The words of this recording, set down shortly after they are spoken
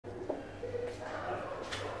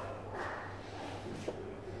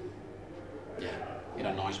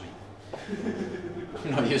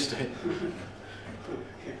You're not used to it.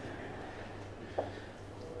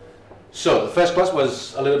 So the first class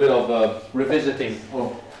was a little bit of revisiting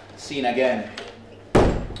or seeing again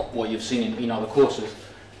what you've seen in other courses,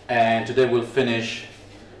 and today we'll finish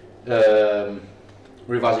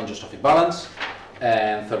revising geostrophic balance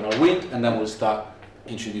and thermal wind, and then we'll start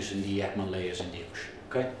introducing the Ekman layers in the ocean.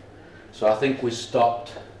 Okay, so I think we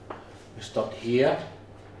stopped here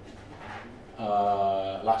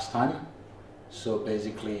last time. So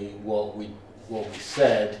basically, what we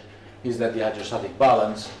said is that the hydrostatic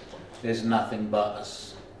balance is nothing but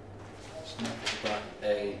this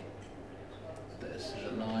is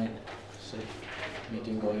a 9. See,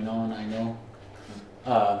 meeting going on. I know.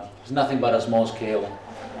 It's nothing but a small scale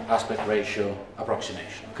aspect ratio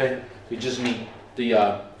approximation. Okay, you just need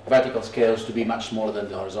the vertical scales to be much smaller than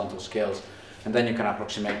the horizontal scales, and then you can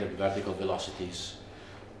approximate the vertical velocities.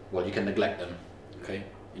 Well, you can neglect them. Okay,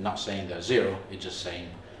 you're not saying they're 0. You're just saying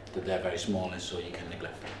that they're very small, and so you can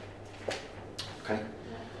neglect them. Okay,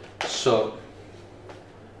 so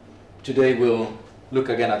today we'll look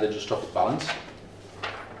again at the geostrophic balance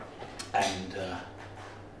and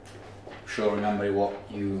remember what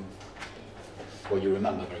you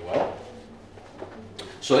remember very well.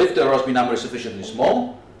 So if the Rossby number is sufficiently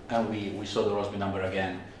small, and we saw the Rossby number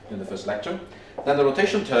again in the first lecture, then the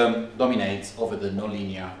rotation term dominates over the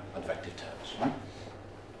nonlinear advective terms. Right?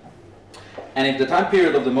 And if the time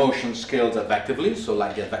period of the motion scales advectively, so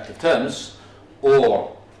like the advective terms,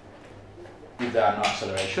 or if there are no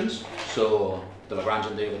accelerations, so the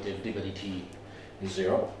Lagrangian derivative d by dt is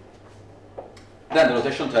 0, then the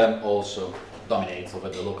rotation term also dominates over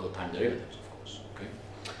the local time derivatives, of course. Okay?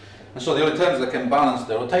 And so the only terms that can balance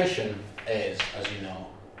the rotation is, as you know,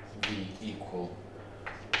 v equal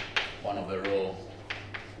 1 over rho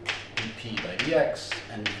dp by dx,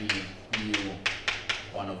 and v mu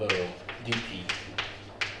 1 over rho dp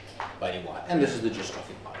by dy. And this is the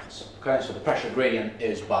geostrophic balance. Okay, so the pressure gradient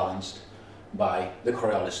is balanced by the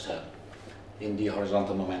Coriolis term in the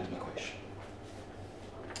horizontal momentum equation.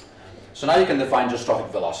 So now you can define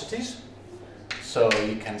geostrophic velocities. So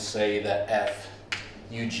you can say that f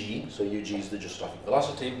ug, so ug is the geostrophic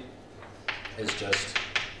velocity, is just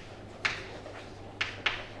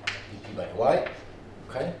dp by dy,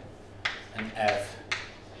 okay, and f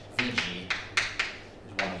vg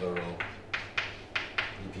is 1 over rho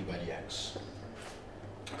dp by dx.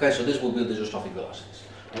 Okay, so this will be the geostrophic velocities.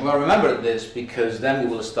 And we'll remember this because then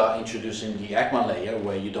we will start introducing the Ekman layer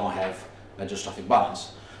where you don't have a geostrophic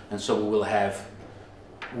balance. And so we will have,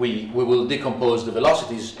 we will decompose the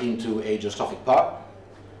velocities into a geostrophic part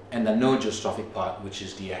and a no geostrophic part, which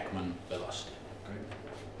is the Ekman velocity. Okay.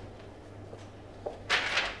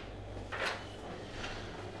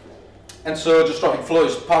 And so geostrophic flow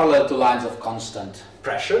is parallel to lines of constant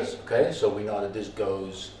pressures. Okay, so we know that this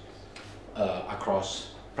goes across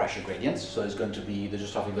pressure gradients. So it's going to be, the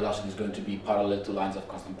geostrophic velocity is going to be parallel to lines of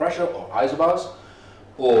constant pressure, or isobars,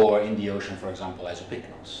 or in the ocean, for example,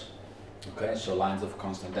 isopycnons. Okay, so lines of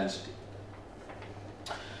constant density.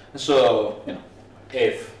 And so, you know,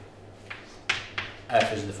 if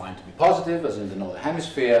f is defined to be positive, as in the northern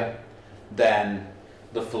hemisphere, then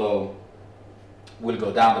the flow will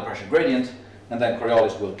go down the pressure gradient, and then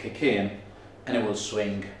Coriolis will kick in, and it will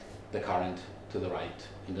swing the current to the right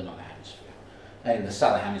in the northern hemisphere. And in the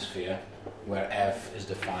southern hemisphere, where f is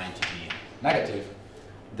defined to be negative,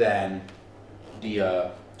 then the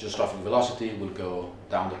geostrophic velocity will go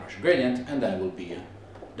down the pressure gradient, and then will be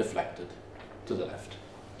deflected to the left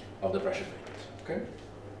of the pressure gradient. Okay,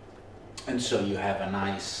 and so you have a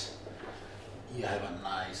nice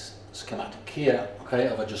schematic here, okay,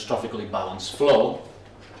 of a geostrophically balanced flow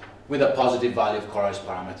with a positive value of Coriolis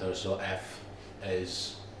parameter. So f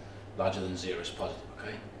is larger than 0 is positive.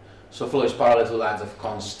 Okay, so flow is parallel to lines of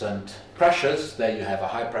constant pressures. There you have a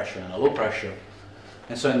high pressure and a low pressure.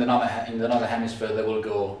 And so in the northern hemisphere, they will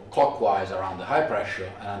go clockwise around the high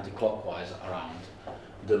pressure and anti-clockwise around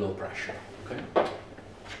the low pressure. Okay.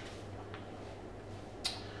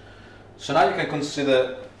 So now you can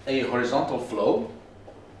consider a horizontal flow,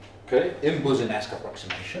 okay, in Boussinesq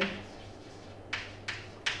approximation.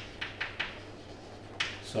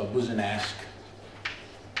 So Boussinesq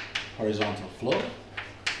horizontal flow.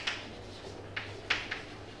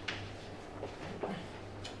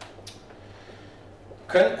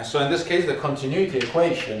 Okay, so in this case, the continuity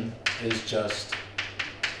equation is just,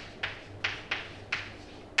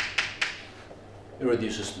 it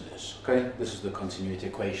reduces to this. Okay, this is the continuity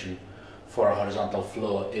equation for a horizontal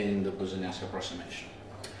flow in the Boussinesq approximation.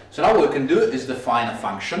 So now what we can do is define a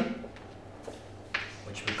function,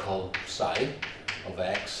 which we call psi of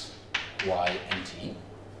x, y, and t.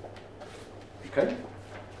 Okay,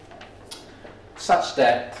 such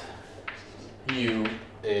that u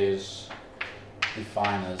is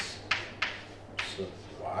defined as sub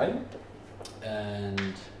y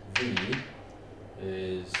and v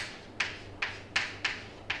is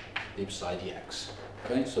ipsi dx.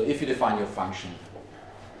 Okay, so if you define your function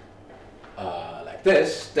like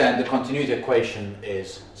this, then the continuity equation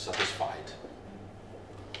is satisfied.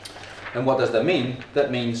 And what does that mean? That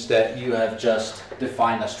means that you have just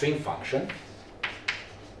defined a stream function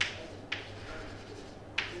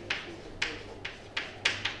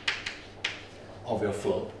of your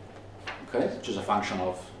flow, okay, which is a function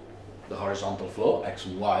of the horizontal flow, x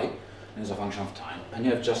and y, and is a function of time. And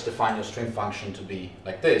you have just defined your stream function to be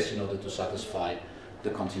like this in order to satisfy the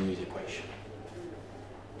continuity equation.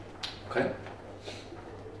 Okay.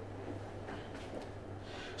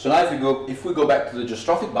 So now if we go back to the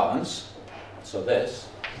geostrophic balance, so this,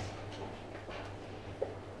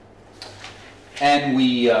 and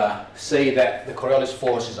we say that the Coriolis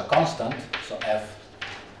force is a constant, so F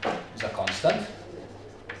is a constant,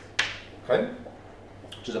 okay,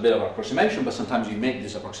 which is a bit of an approximation, but sometimes we make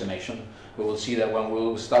this approximation. We will see that when we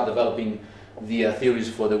will start developing the theories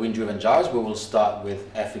for the wind-driven jars, we will start with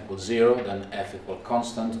F equals 0, then F equal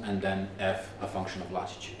constant, and then F a function of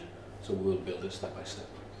latitude. So we will build it step by step.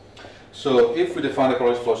 So if we define the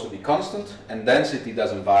Coriolis force to be constant and density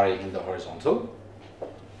doesn't vary in the horizontal,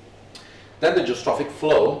 then the geostrophic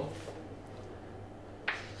flow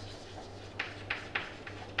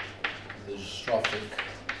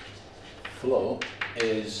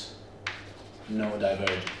is no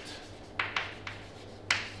divergent.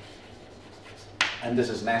 And this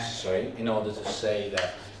is necessary in order to say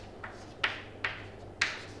that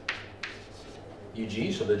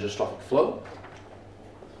UG, so the geostrophic flow,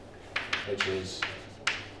 which is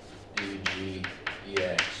UG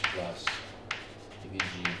EX plus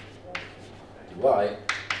UG dy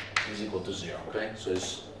is equal to 0, okay? So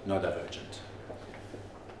it's not divergent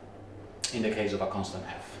in the case of a constant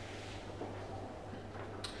f.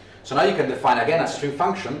 So now you can define again a stream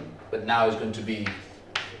function, but now it's going to be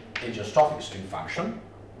a geostrophic stream function,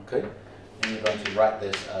 okay? And you're going to write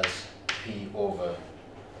this as P over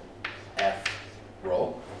F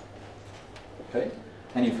rho, okay?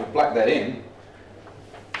 And if you plug that in,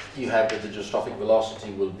 you have that the geostrophic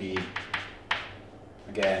velocity will be,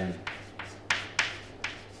 again,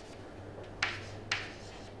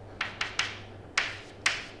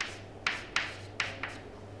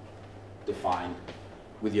 defined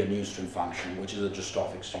with your new stream function, which is a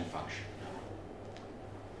geostrophic stream function.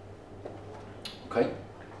 Okay?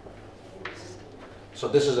 So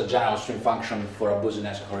this is a general stream function for a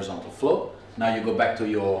Boussinesq horizontal flow. Now you go back to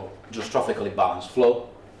your geostrophically balanced flow,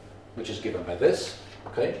 which is given by this.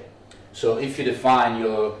 Okay? So if you define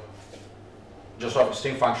your geostrophic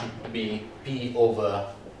stream function to be P over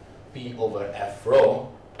F rho,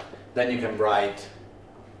 then you can write,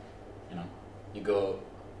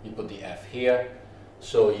 you put the F here,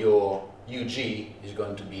 so your UG is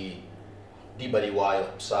going to be d by dy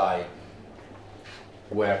of psi,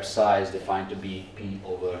 where psi is defined to be P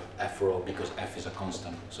over F rho because F is a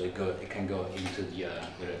constant, so it can go into the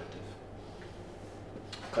derivative.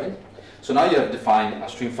 Okay? So now you have defined a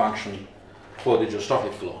stream function for the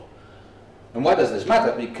geostrophic flow. And why does this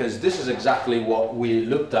matter? Because this is exactly what we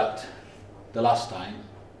looked at the last time.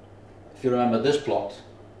 If you remember this plot,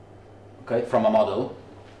 okay, from a model,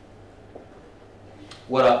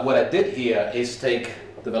 what I did here is take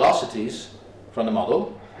the velocities from the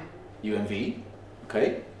model, u and v,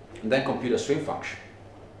 okay, and then compute a stream function.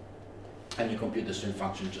 And you compute the stream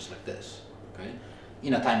function just like this, okay,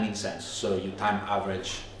 in a time mean sense. So you time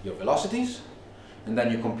average your velocities, and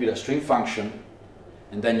then you compute a stream function,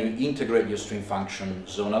 and then you integrate your stream function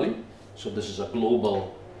zonally. So this is a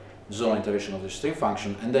global zonal integration of the stream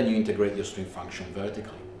function, and then you integrate your stream function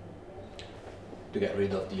vertically to get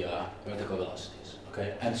rid of the vertical velocities.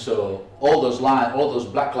 Okay, and so all those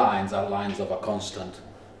black lines are lines of a constant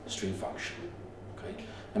stream function. Okay,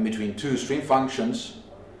 and between two stream functions,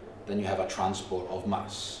 then you have a transport of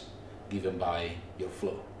mass given by your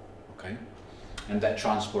flow. Okay, and that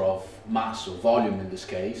transport of mass or volume in this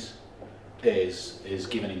case is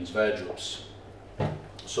given in Sverdrups.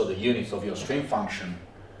 So the units of your stream function,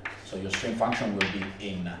 so your stream function will be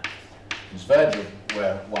in Sverdrup,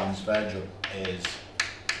 where one Sverdrup is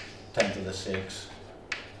 10 to the 6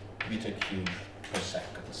 meter cubed per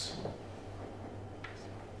second.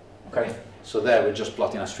 Okay, so there we're just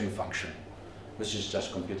plotting a stream function, which is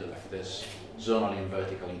just computed like this, zonally and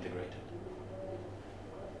vertically integrated.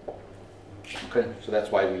 Okay, so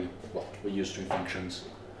that's why we use stream functions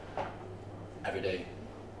every day.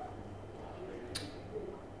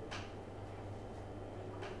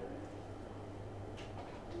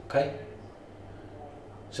 Okay.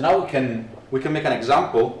 So now we can make an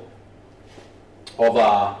example of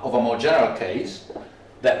a more general case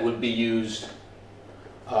that will be used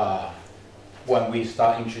when we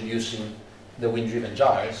start introducing the wind-driven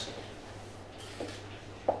gyres.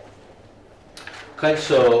 Okay,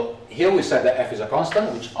 so here we said that f is a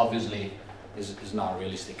constant, which obviously is not a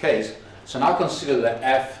realistic case. So now consider that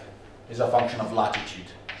f is a function of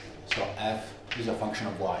latitude. So f is a function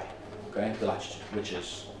of y, okay, the latitude, which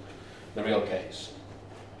is the real case.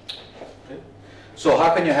 Okay. So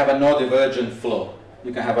how can you have a no divergent flow?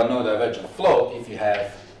 You can have a no divergent flow if you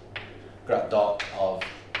have grad dot of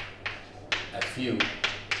fu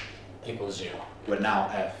equals 0, where now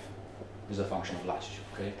f is a function of latitude.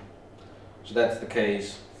 Okay. So that's the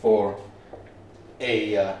case for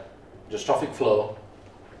a geostrophic flow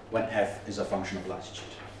when f is a function of latitude.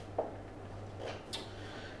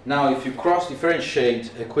 Now, if you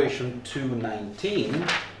cross-differentiate equation 219,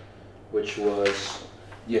 which was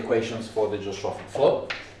the equations for the geostrophic flow,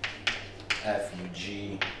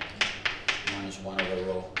 FUG minus 1 over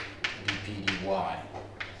rho dp dy,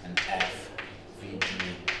 and FVG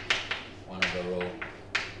 1 over rho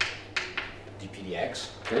dp dx.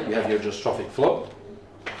 Okay, you have your geostrophic flow.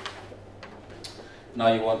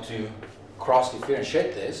 Now you want to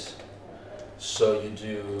cross-differentiate this. So you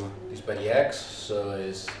do this by dx, so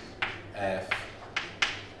is f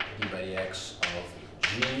d by dx of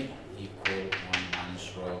g equal 1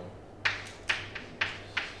 minus rho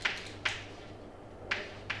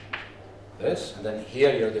this, and then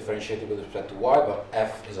here you're differentiating with respect to y, but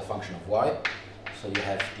f is a function of y, so you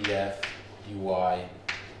have df dy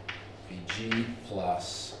vg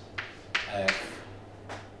plus f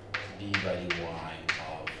d by dy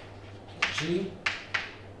of g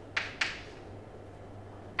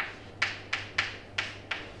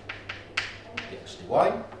dx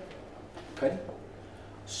dy. Okay,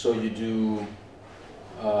 so you do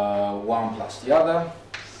one plus the other,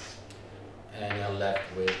 and you're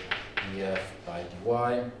left with df by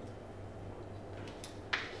dy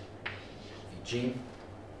vg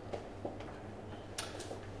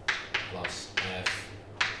plus f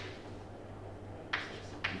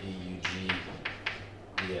dug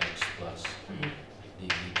dx plus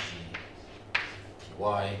dvg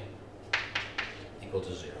dy equal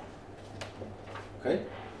to 0. Okay?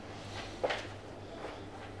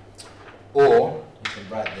 Or you can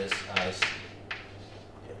write this as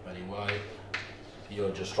df by dy,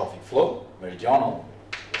 your geostrophic flow, meridional,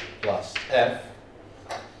 plus f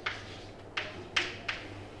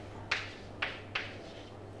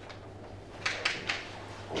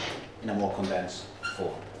in a more condensed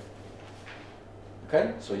form.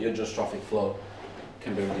 Okay, so your geostrophic flow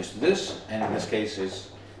can be reduced to this, and in this case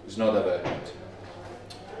is no divergent.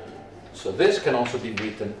 So this can also be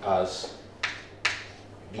written as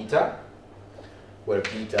beta, where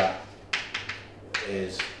beta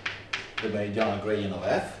is the meridional gradient of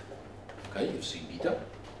f. Okay, you've seen beta.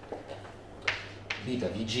 Beta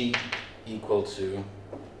Vg equal to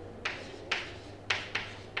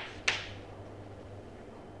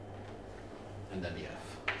and then the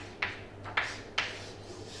f.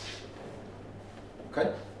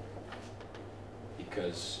 Okay?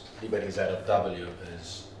 Because d by dz of w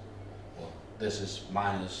is, well, this is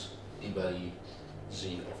minus d by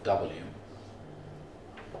z of w.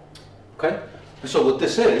 Okay? And so what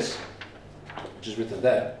this is, which is written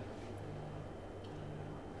there,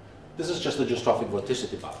 this is just the geostrophic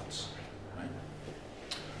vorticity balance, right?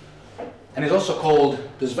 And it's also called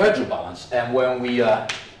the Svergiu balance. And when we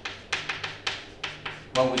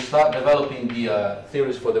start developing the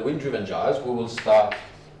theories for the wind-driven gyres, we will start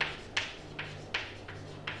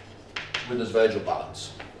with the Svergiu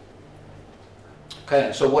balance.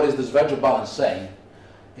 Okay, so what is the Svergiu balance saying?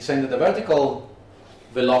 It's saying that the vertical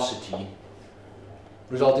velocity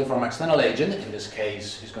resulting from external agent, in this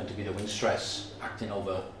case is going to be the wind stress acting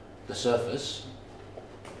over the surface.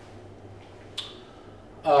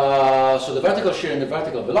 So the vertical shear and the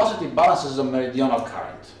vertical velocity balances a meridional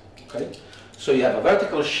current. Okay? So you have a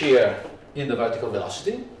vertical shear in the vertical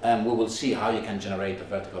velocity, and we will see how you can generate the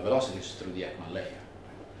vertical velocities through the Ekman layer.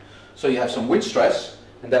 So you have some wind stress,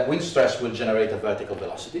 and that wind stress will generate a vertical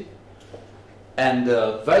velocity. And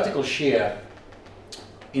the vertical shear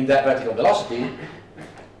in that vertical velocity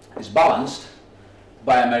is balanced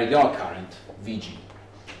by a meridional current, Vg.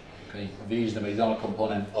 Okay? V is the meridional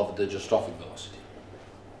component of the geostrophic velocity.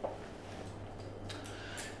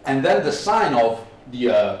 And then the sign of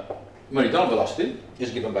the meridional velocity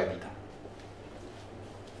is given by beta.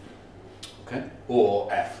 Okay?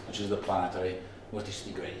 Or f, which is the planetary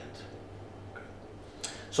vorticity gradient. Okay.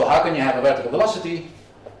 So how can you have a vertical velocity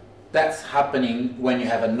That's happening when you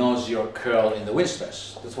have a no-zero curl in the wind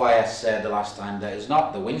stress. That's why I said the last time that it's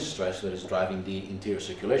not the wind stress that is driving the interior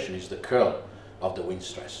circulation, it's the curl of the wind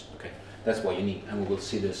stress. Okay, that's what you need, and we will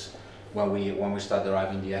see this when we start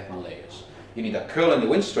deriving the Ekman layers. You need a curl in the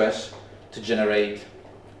wind stress to generate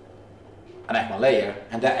an Ekman layer,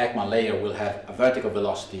 and that Ekman layer will have a vertical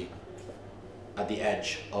velocity at the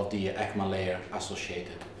edge of the Ekman layer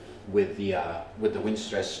associated with the wind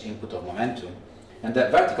stress input of momentum. And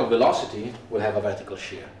that vertical velocity will have a vertical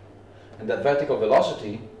shear. And that vertical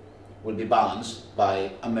velocity will be balanced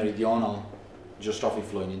by a meridional geostrophic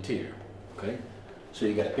flow in the interior. Okay? So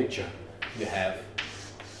you get a picture. You have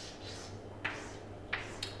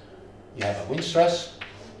a wind stress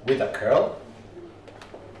with a curl.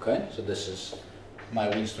 Okay? So this is my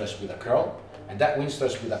wind stress with a curl. And that wind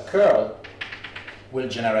stress with a curl will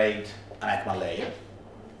generate an Ekman layer.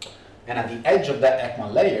 And at the edge of that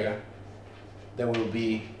Ekman layer, there will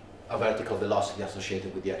be a vertical velocity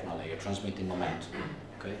associated with the Ekman layer, transmitting momentum.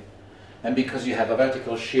 Okay? And because you have a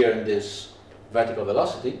vertical shear in this vertical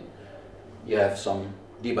velocity, you have some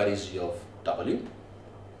d by dz of W.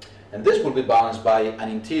 And this will be balanced by an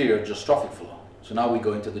interior geostrophic flow. So now we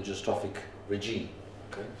go into the geostrophic regime.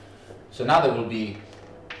 Okay? So now there will be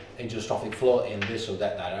a geostrophic flow in this or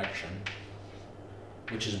that direction,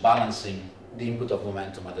 which is balancing the input of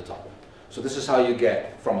momentum at the top. So this is how you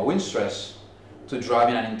get from a wind stress to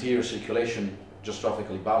driving an interior circulation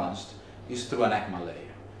geostrophically balanced is through an Ekman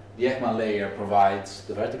layer. The Ekman layer provides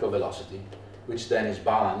the vertical velocity, which then is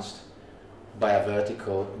balanced by a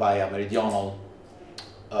meridional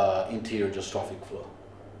interior geostrophic flow.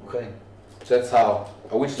 Okay, so that's how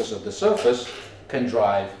a wind stress at the surface can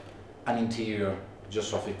drive an interior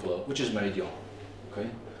geostrophic flow, which is meridional. Okay,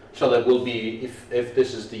 so there will be, if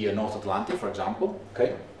this is the North Atlantic, for example,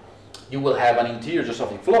 okay, you will have an interior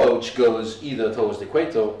geostrophic flow which goes either towards the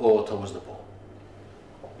equator or towards the pole,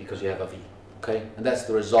 because you have a V. Okay, and that's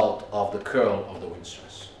the result of the curl of the wind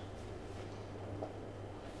stress.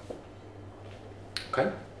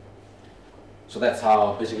 Okay, so that's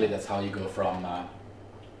how you go from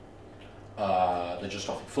the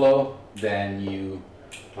geostrophic flow. Then you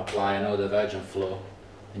apply another divergent flow,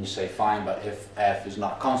 and you say fine, but if F is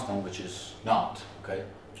not constant, which is not, okay,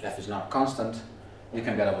 F is not constant, you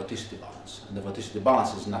can get a vorticity balance. And the vorticity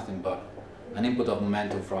balance is nothing but an input of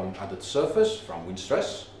momentum from at the surface, from wind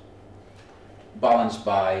stress, balanced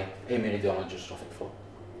by a meridional geostrophic flow.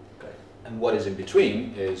 Okay. And what is in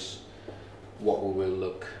between is what we will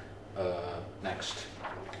look next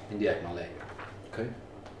in the Ekman layer. Okay.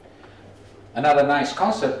 Another nice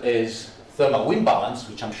concept is thermal wind balance,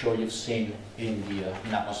 which I'm sure you've seen in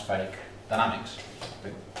atmospheric dynamics.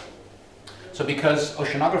 Okay. So because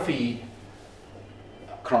oceanography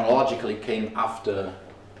chronologically came after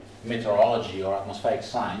meteorology or atmospheric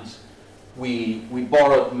science, we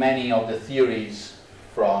borrowed many of the theories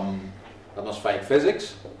from atmospheric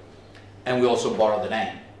physics, and we also borrowed the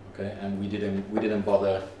name. Okay, and we didn't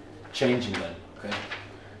bother changing them. Okay,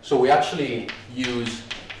 so we actually use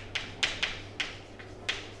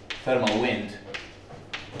thermal wind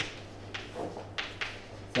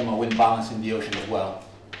balance in the ocean as well.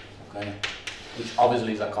 Okay, which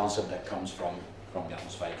obviously is a concept that comes from the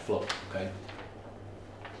atmospheric flow. Okay.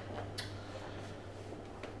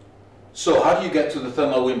 So how do you get to the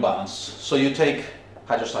thermal wind balance? So you take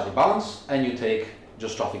hydrostatic balance and you take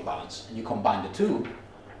geostrophic balance, and you combine the two,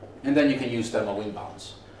 and then you can use thermal wind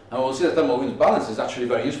balance. And we'll see that thermal wind balance is actually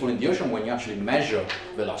very useful in the ocean when you actually measure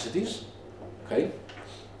velocities, okay?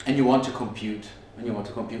 And you want to compute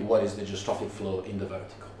what is the geostrophic flow in the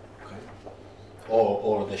vertical, okay?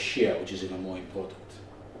 Or the shear, which is even more important.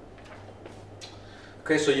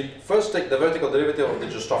 Okay, so you first take the vertical derivative of the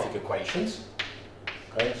geostrophic equations.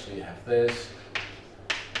 Okay, so you have this,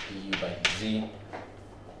 du by dz,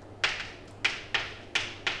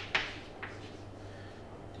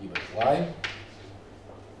 d by y,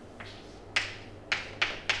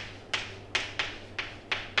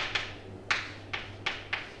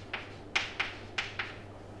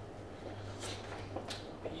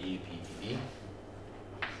 p.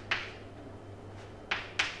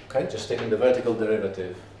 Okay, just taking the vertical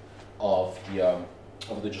derivative of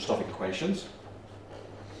the geostrophic equations.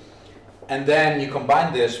 And then you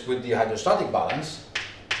combine this with the hydrostatic balance.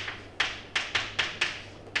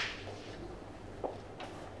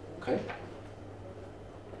 Okay.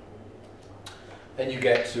 And you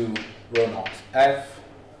get to rho naught F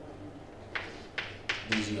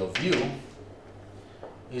dz of u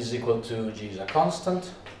is equal to g is a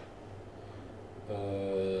constant,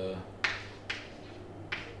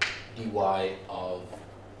 dy of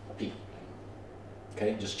p.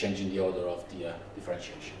 Okay, just changing the order of the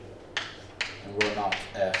differentiation. and rho naught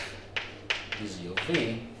f dz of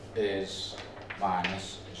v is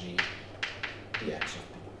minus g dx of p.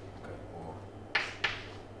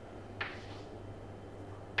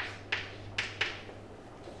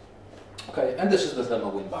 Okay, okay, and this is the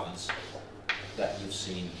thermal wind balance that you've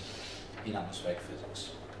seen in atmospheric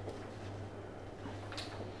physics.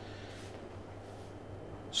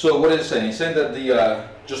 So what is it saying? It's saying that the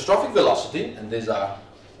geostrophic velocity, and these are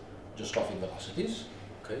geostrophic velocities,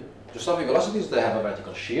 okay? Geostrophic velocities, they have a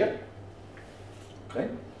vertical shear, okay?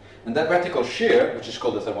 And that vertical shear, which is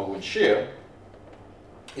called the thermal wind shear,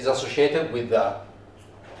 is associated with the,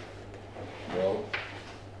 well,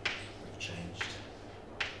 changed.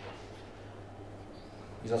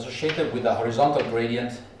 Is associated with the horizontal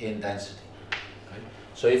gradient in density. Okay?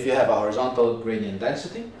 So if you have a horizontal gradient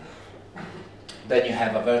density, then you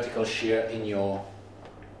have a vertical shear in your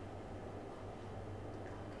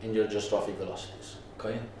geostrophic velocities.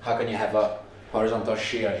 Okay? How can you have a horizontal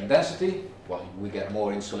shear in density? Well, we get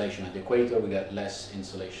more insolation at the equator, we get less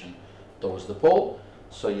insolation towards the pole,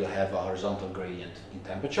 so you have a horizontal gradient in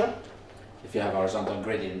temperature. If you have a horizontal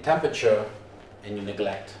gradient in temperature and you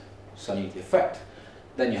neglect salinity effect,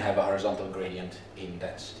 then you have a horizontal gradient in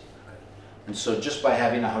density. Okay? And so just by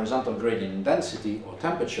having a horizontal gradient in density or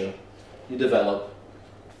temperature, you develop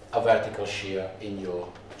a vertical shear in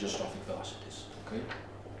your geostrophic velocities. Okay?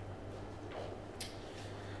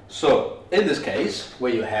 So in this case,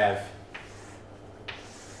 where you have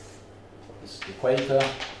this is the equator,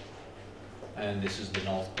 and this is the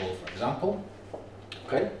North Pole, for example.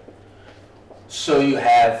 Okay? So you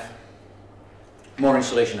have more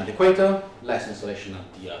insolation at the equator, less insolation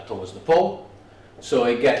at the, towards the pole. So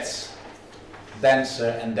it gets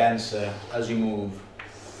denser and denser as you move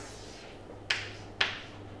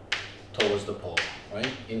towards the pole,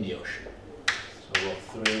 right, in the ocean. So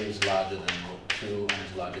rho 3 is larger than rho 2 and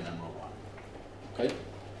is larger than rho 1. Okay?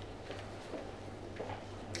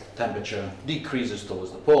 Temperature decreases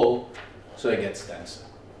towards the pole, so it gets denser.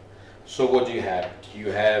 So what do you have?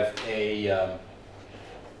 You have a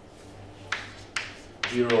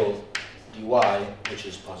 0 dy, which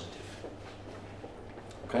is positive.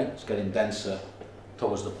 Okay, it's getting denser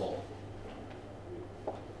towards the pole.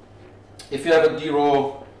 If you have a d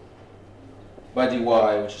rho by dy,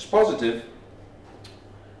 which is positive,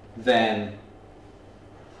 then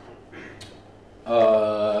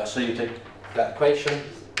so you take that equation,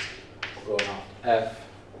 rho naught f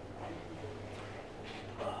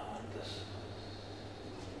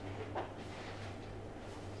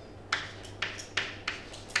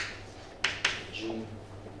g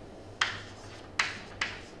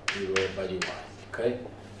d rho by dy. Okay,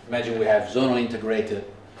 imagine we have zonal integrated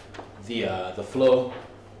the flow,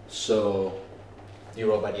 so d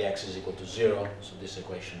rho by dx is equal to 0, so this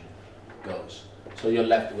equation goes. So you're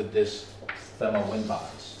left with this thermal wind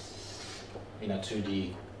balance in a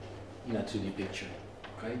 2D picture.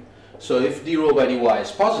 Okay, so if d rho by dy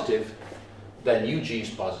is positive, then ug is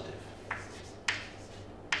positive.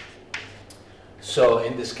 So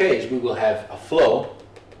in this case, we will have a flow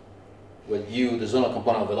where u, the zonal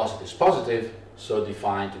component of velocity, is positive, so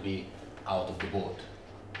defined to be out of the board.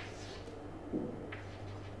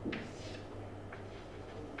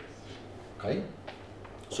 Okay,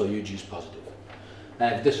 so ug is positive.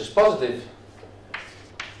 And if this is positive,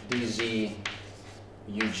 dz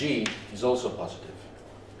ug is also positive.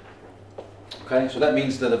 Okay, so that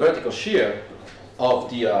means that the vertical shear of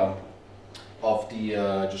the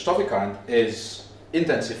geostrophic current is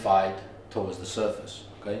intensified towards the surface.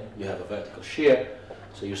 Okay, you have a vertical shear,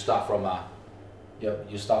 so you start from a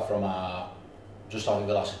geostrophic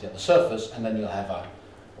velocity at the surface, and then you'll have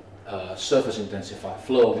a surface intensified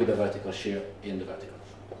flow with a vertical shear in the vertical.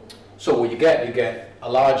 So what you get a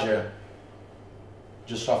larger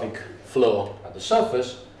geostrophic flow at the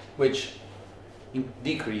surface, which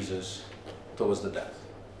decreases towards the depth,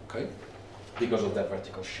 okay, because of that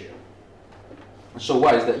vertical shear. So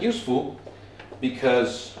why is that useful?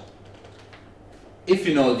 Because if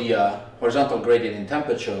you know the horizontal gradient in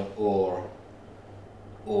temperature or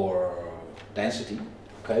density,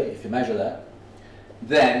 okay, if you measure that,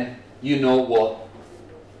 then you know what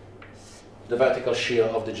the vertical shear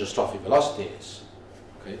of the geostrophic velocity is.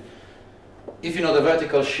 Okay? If you know the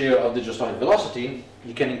vertical shear of the geostrophic velocity,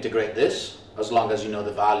 you can integrate this as long as you know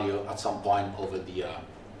the value at some point over the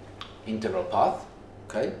integral path.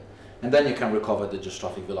 Okay? And then you can recover the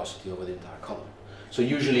geostrophic velocity over the entire column. So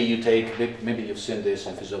usually you take, maybe you've seen this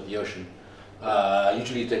in physics of the ocean,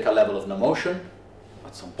 usually you take a level of no motion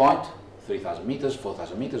at some point, 3,000 meters,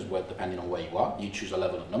 4,000 meters, where, depending on where you are, you choose a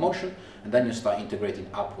level of no motion, and then you start integrating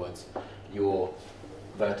upwards your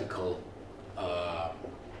vertical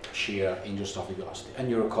shear in geostrophic velocity, and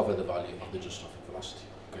you recover the value of the geostrophic velocity.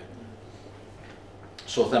 Okay.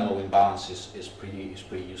 So thermal wind balance is pretty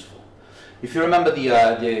useful. If you remember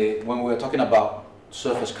when we were talking about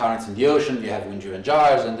surface currents in the ocean, you have wind-driven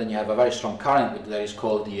gyres, and then you have a very strong current that is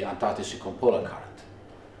called the Antarctic circumpolar current.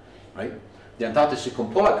 Right? The Antarctic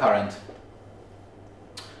circumpolar current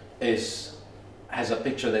has a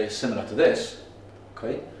picture that is similar to this.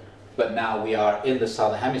 Okay? But now we are in the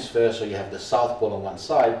southern hemisphere, so you have the South Pole on one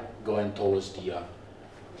side going towards the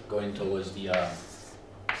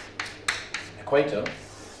equator.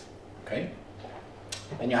 Okay?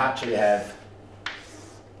 And you actually have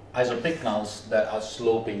isopycnals that are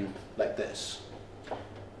sloping like this.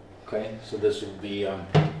 Okay, so this would be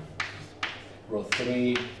row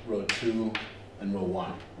 3, row 2, and row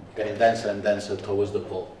 1, getting denser and denser towards the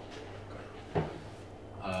pole.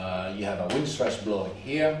 You have a wind stress blowing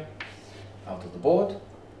here out of the board.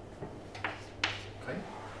 Okay,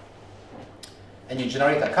 and you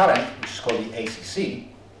generate a current which is called the ACC.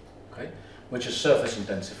 Okay, which is surface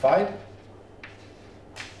intensified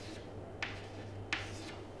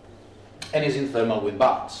and is in thermal wind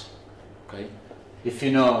balance. Okay, if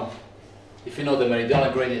you know the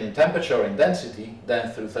meridional gradient in temperature or in density, then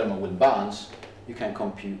through thermal wind balance you can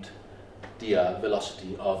compute the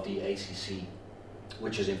velocity of the ACC,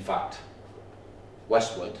 which is in fact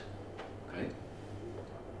westward. Okay,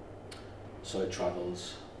 so it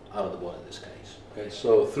travels out of the board in this case. Okay,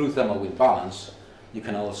 so through thermal wind balance you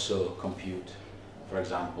can also compute, for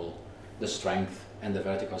example, the strength and the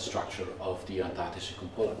vertical structure of the Antarctic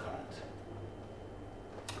circumpolar current.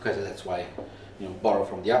 Okay, so that's why, you know, borrowed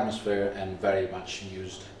from the atmosphere and very much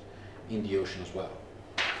used in the ocean as well.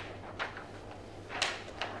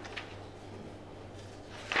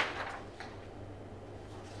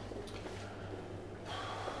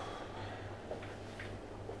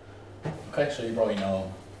 Okay, so you probably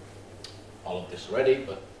know all of this already,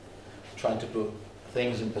 but trying to put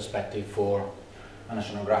things in perspective for an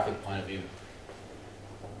oceanographic point of view.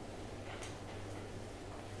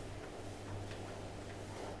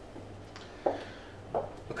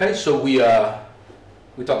 Okay, so we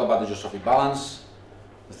talk about the geostrophic balance,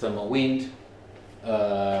 the thermal wind,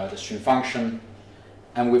 the stream function,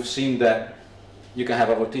 and we've seen that you can have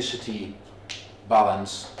a vorticity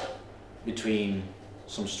balance between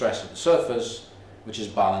some stress at the surface, which is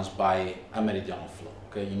balanced by a meridional flow.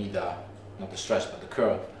 Okay, you need not the stress but the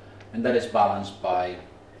current, and that is balanced by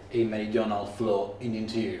a meridional flow in the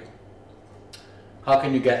interior. How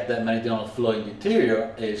can you get that meridional flow in the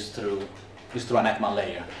interior is through an Ekman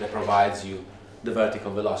layer that provides you the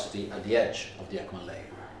vertical velocity at the edge of the Ekman layer.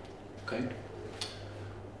 Okay.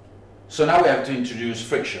 So now we have to introduce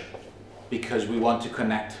friction because we want to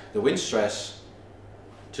connect the wind stress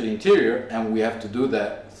to the interior, and we have to do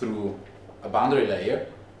that through a boundary layer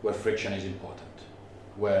where friction is important,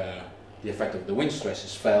 where the effect of the wind stress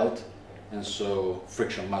is felt, and so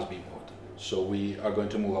friction must be important. So we are going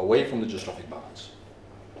to move away from the geostrophic balance.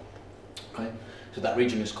 Okay, so that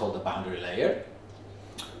region is called the boundary layer.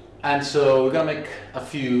 And so we're going to make a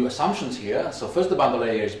few assumptions here. So first, the boundary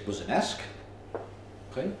layer is Boussinesque.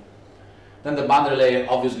 Okay. Then the boundary layer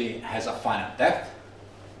obviously has a finite depth,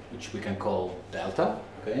 which we can call delta.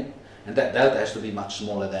 Okay, and that delta has to be much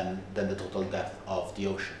smaller than the total depth of the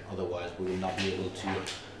ocean. Otherwise, we will not be able to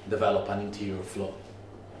develop an interior flow.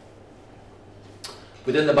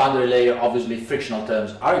 Within the boundary layer, obviously, frictional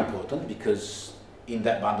terms are important because in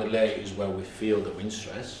that boundary layer is where we feel the wind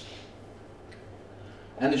stress.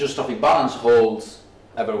 And the geostrophic balance holds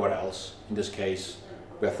everywhere else. In this case,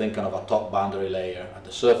 we are thinking of a top boundary layer at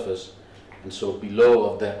the surface, and so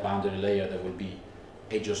below of that boundary layer there will be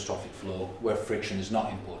a geostrophic flow where friction is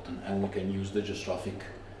not important, and we can use the geostrophic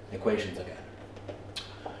equations again.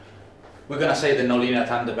 We're going to say that no linear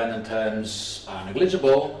time-dependent terms are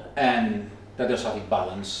negligible, and that the geostrophic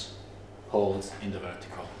balance holds in the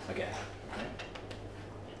vertical again.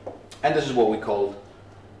 Okay? And this is what we call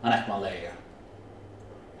an Ekman layer.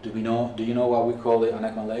 Do you know what we call an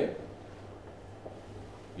Ekman layer?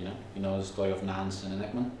 You know the story of Nance and an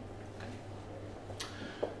Ekman?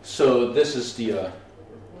 Okay. So this is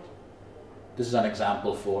an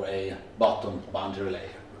example for a bottom boundary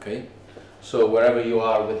layer. Okay, so wherever you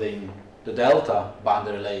are within the delta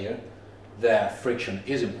boundary layer, there friction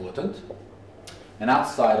is important, and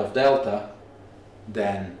outside of delta,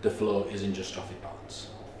 then the flow is in geostrophic balance.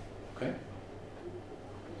 Okay.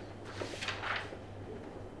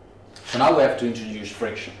 So now we have to introduce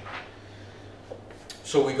friction.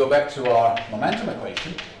 So we go back to our momentum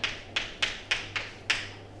equation.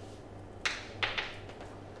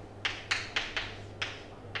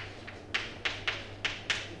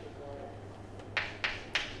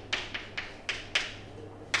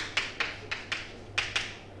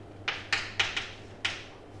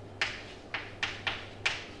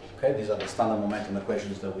 Okay, these are the standard momentum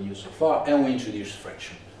equations that we use so far, and we introduced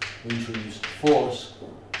friction. We introduced force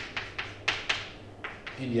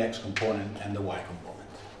in the x component and the y component.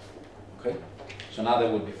 Okay, so now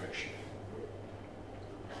there will be friction.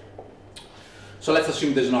 So let's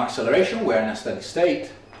assume there's no acceleration, we're in a steady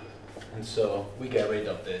state, and so we get rid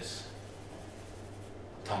of this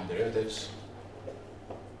time derivatives.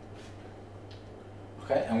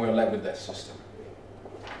 Okay, and we're left with that system.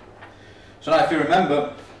 So now if you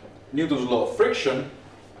remember Newton's law of friction,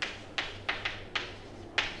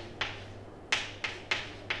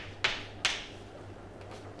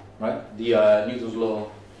 right? The Newton's law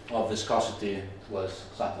of viscosity was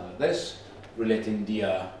something like this, relating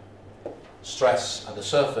the stress at the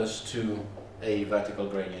surface to a vertical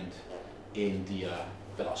gradient in the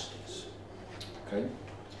velocities. Okay,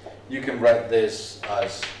 you can write this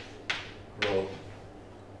as rho.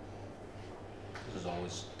 This is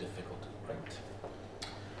always difficult to write.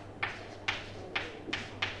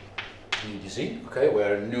 Nu dc, okay,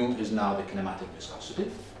 where nu is now the kinematic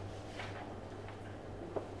viscosity.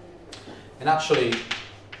 And actually,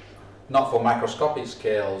 not for microscopic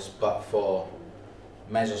scales, but for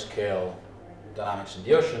mesoscale dynamics in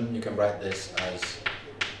the ocean, you can write this as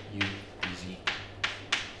u dz.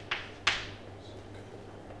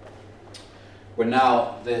 Where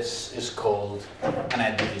now this is called an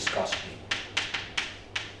eddy viscosity.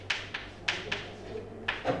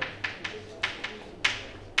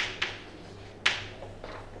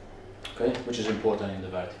 Okay, which is important in the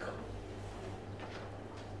vertical.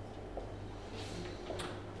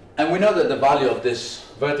 And we know that the value of this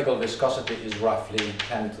vertical viscosity is roughly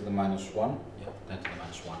 10 to the minus 1. Yeah, 10 to the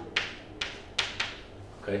minus 1.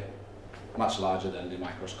 Okay, much larger than the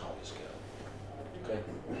microscopic scale. Okay,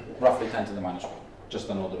 roughly 10 to the minus 1, just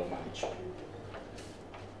an order of magnitude.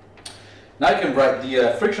 Now you can write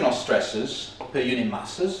the frictional stresses per unit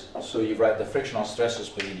masses. So you write the frictional stresses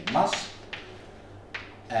per unit mass,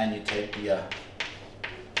 and you take the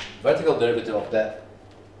vertical derivative of that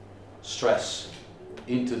stress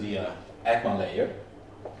into the Ekman layer,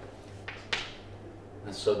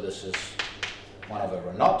 and so this is 1 over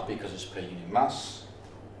rho naught because it's per unit mass,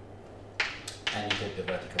 and you take the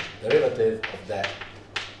vertical derivative of that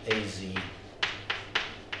az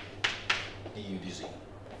du dz.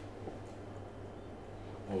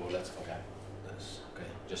 Oh, let's forget this. Okay,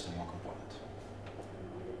 just in one component.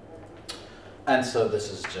 And so this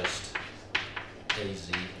is just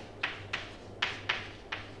az.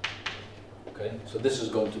 Okay, so this is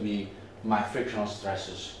going to be my frictional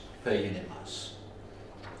stresses per unit mass,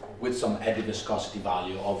 with some eddy viscosity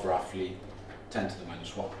value of roughly 10 to the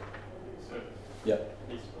minus 1. So, yeah.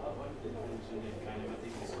 Please, what is the difference between the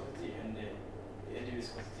kinematic viscosity and the eddy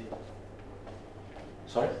viscosity?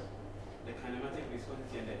 Sorry? The kinematic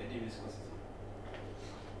viscosity and the eddy viscosity.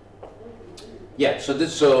 Yeah, so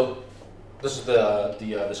this is the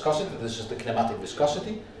viscosity, this is the kinematic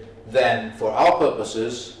viscosity. Then for our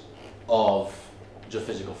purposes of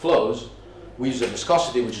geophysical flows, we use a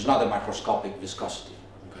viscosity which is not a microscopic viscosity.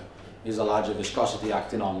 Okay? It's a larger viscosity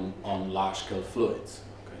acting on large-scale fluids.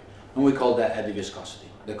 Okay? And we call that eddy viscosity.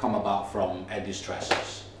 They come about from eddy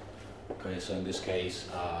stresses. Okay, so in this case,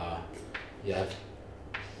 you have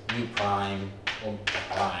u prime or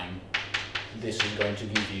prime. This is going to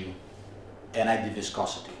give you an eddy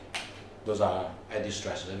viscosity. Those are eddy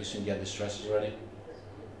stresses. Have you seen the eddy stresses already?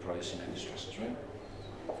 Probably seen eddy stresses, right?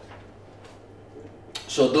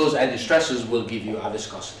 So those eddy stresses will give you a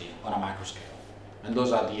viscosity on a microscale, and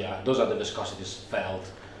those are the viscosities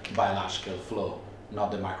felt by a large-scale flow,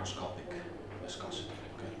 not the microscopic viscosity.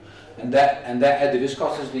 Okay, and that eddy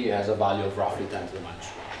viscosity has a value of roughly 10 to the minus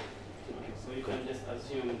 1. Okay, so you can just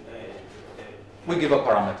assume we give a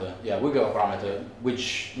parameter. Yeah, we give a parameter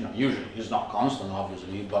which usually is not constant,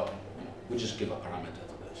 obviously, but we just give a parameter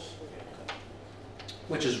to this, okay,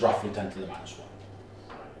 which is roughly 10 to the minus 1.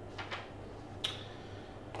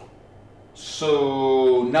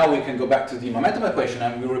 So now we can go back to the momentum equation,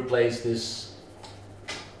 and we replace these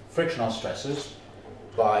frictional stresses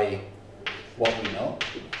by what we know.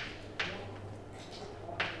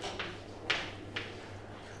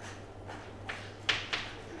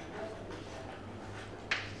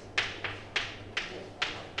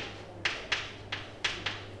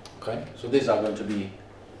 Okay, so these are going to be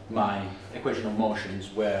my equation of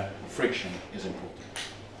motions where friction is important.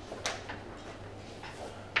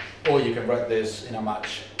 Or you can write this in a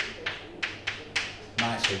much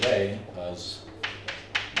nicer way as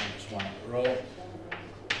 -1 rho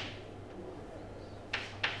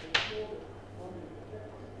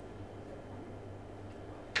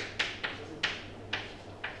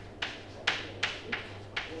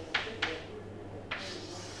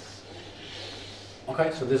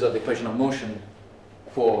Okay, so these are the equation of motion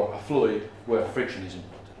for a fluid where friction is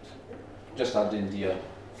important. Just add in the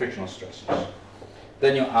frictional stresses.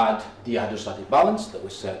 Then you add the hydrostatic balance that we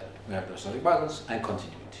said we have hydrostatic balance and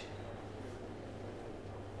continuity.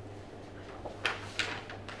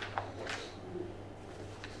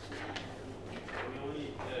 We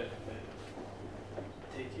only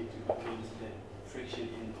take into account the friction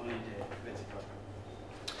in only the vertical.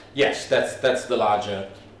 Yes, that's the larger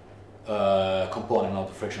component of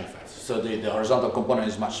the friction effect. So the horizontal component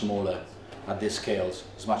is much smaller at these scales.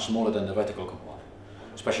 It's much smaller than the vertical component,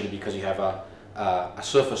 especially because you have a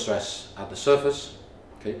surface stress at the surface,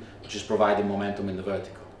 okay, which is providing momentum in the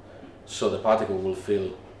vertical. So the particle will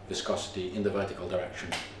feel viscosity in the vertical direction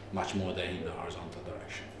much more than in the horizontal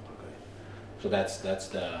direction. Okay. So that's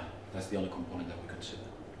the only component that we consider.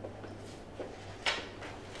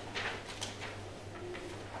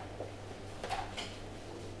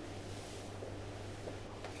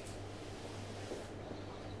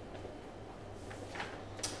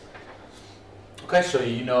 Okay, so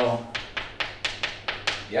you know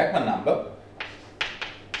the Ekman number,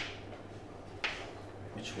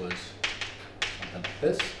 which was something like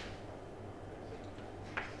this.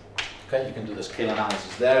 Okay, you can do the scale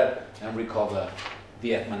analysis there and recover the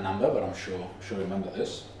Ekman number, but I'm sure you remember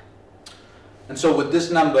this. And so when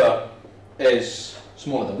this number is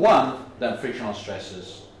smaller than 1, then frictional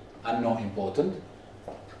stresses are not important.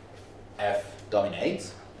 F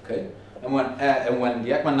dominates, okay? And when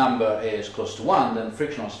the Ekman number is close to 1, then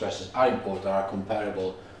frictional stresses are important, are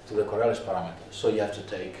comparable to the Coriolis parameter. So you have to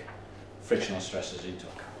take frictional stresses into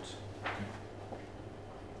account.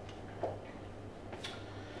 Okay.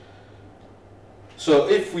 So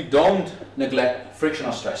if we don't neglect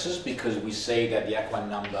frictional stresses because we say that the Ekman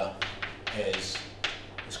number is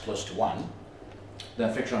close to 1,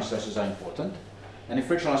 then frictional stresses are important. And if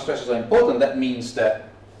frictional stresses are important, that means that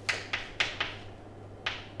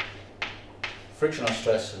frictional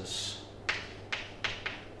stresses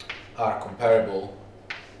are comparable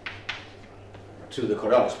to the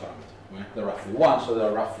Coriolis parameter. Right? They're roughly 1, so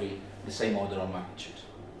they're roughly the same order of magnitude.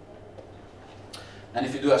 And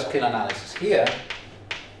if you do a scale analysis here,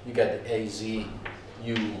 you get the AZ U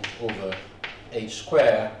over H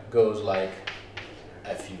square goes like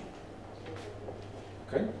FU.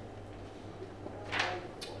 Okay?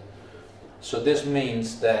 So this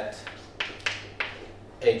means that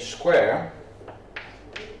H square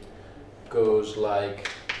goes like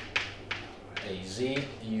AZ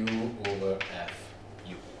U over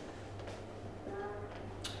FU.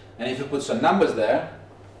 And if you put some numbers there,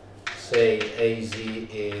 say AZ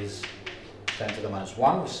is 10 to the minus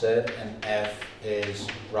 1, we said, and F is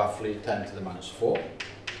roughly 10 to the minus 4.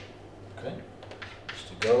 Okay, just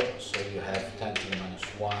to go, so you have 10 to the minus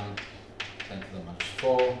 1, 10 to the minus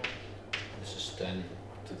 4, this is 10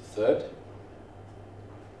 to the third.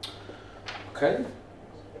 Okay.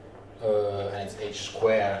 And it's H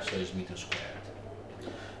squared, so it's meter squared.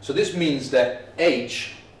 So this means that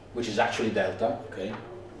H, which is actually delta, okay,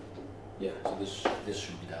 yeah, so this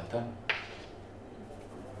should be delta,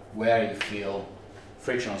 where you feel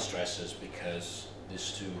frictional stresses because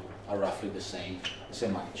these two are roughly the same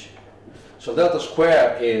magnitude. So delta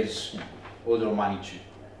square is order of magnitude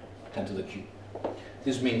 10 to the cube.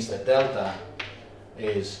 This means that delta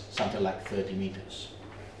is something like 30 meters.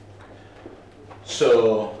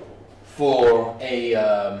 So for a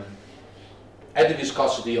eddy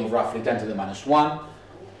viscosity of roughly 10 to the minus 1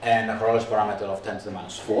 and a Coriolis parameter of 10 to the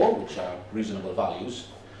minus 4, which are reasonable values,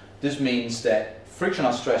 this means that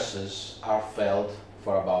frictional stresses are felt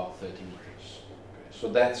for about 30 meters. Okay, so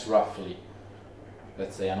that's roughly,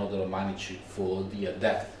 let's say, an order of magnitude for the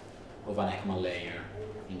depth of an Ekman layer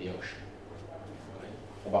in the ocean. Okay,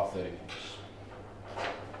 about 30 meters.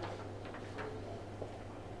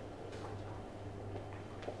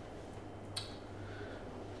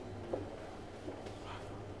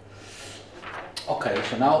 Okay,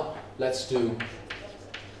 so now let's do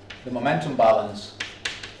the momentum balance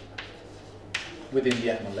within the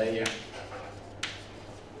Ekman layer.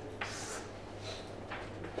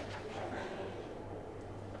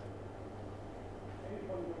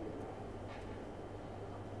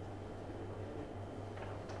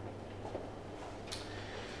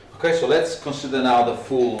 Okay, so let's consider now the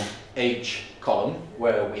full H column,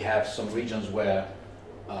 where we have some regions where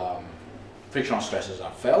frictional stresses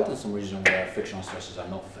are felt and some regions where frictional stresses are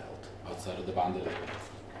not felt outside of the boundary layer.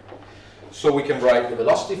 So we can write the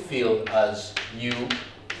velocity field as U,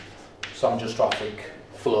 some geostrophic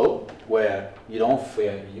flow, where you don't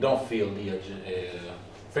feel the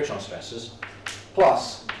frictional stresses,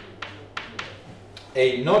 plus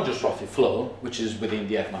a no geostrophic flow, which is within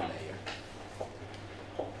the Ekman layer.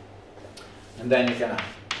 And then you can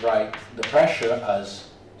write the pressure as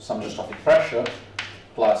some geostrophic pressure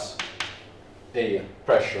plus a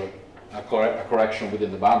pressure, a correction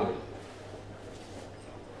within the boundary.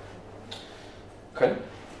 Okay?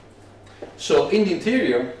 So in the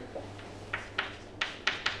interior,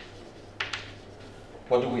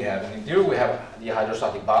 what do we have? In the interior we have the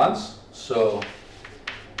hydrostatic balance. So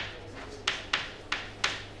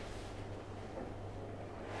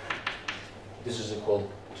this is equal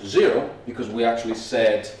to 0 because we actually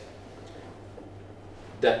said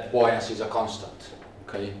that buoyancy is a constant.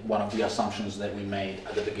 Okay, one of the assumptions that we made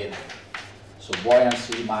at the beginning. So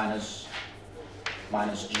buoyancy minus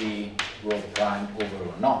g rho prime over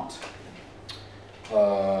rho naught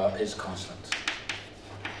is constant.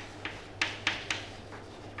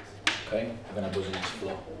 Okay, we're going to Boussinesq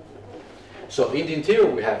flow. So in the interior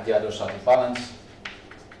we have the hydrostatic balance.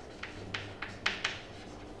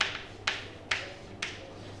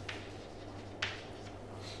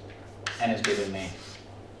 And it's giving me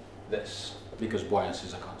this, because buoyancy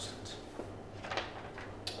is a constant.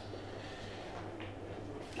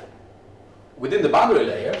 Within the boundary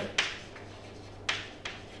layer,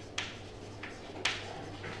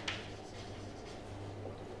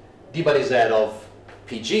 d by dz of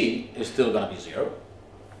Pg is still going to be 0,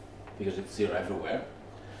 because it's 0 everywhere.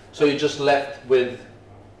 So you're just left with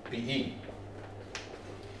Pe.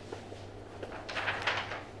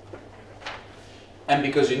 And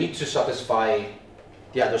because you need to satisfy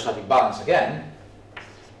the hydrostatic balance again,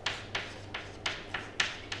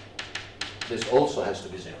 this also has to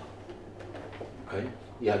be 0. Okay?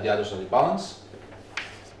 You have the hydrostatic balance,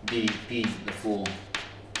 dP, the full,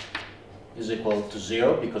 is equal to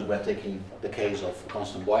 0 because we're taking the case of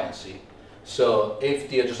constant buoyancy. So if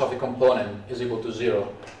the hydrostatic component is equal to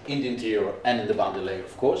 0 in the interior and in the boundary layer,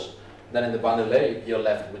 of course, then in the boundary layer you're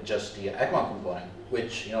left with just the Ekman component,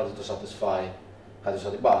 which in order to satisfy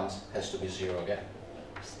hydrostatic balance has to be 0 again.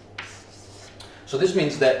 So this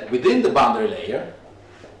means that within the boundary layer,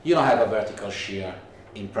 you don't have a vertical shear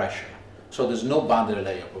in pressure. So there's no boundary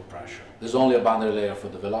layer for pressure. There's only a boundary layer for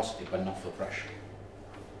the velocity, but not for pressure.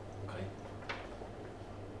 Okay?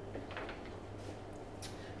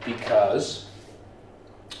 Because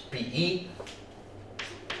PE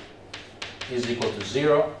is equal to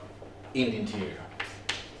 0 in the interior.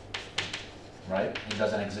 Right? It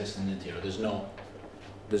doesn't exist in the interior.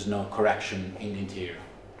 There's no correction in the interior.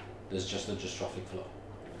 There's just a geostrophic flow.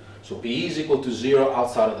 So PE is equal to 0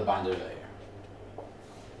 outside of the boundary layer.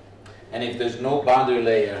 And if there's no boundary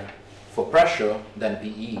layer for pressure, then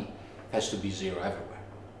PE has to be 0 everywhere.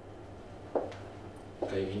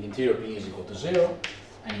 Okay, in the interior PE is equal to 0,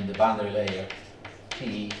 and in the boundary layer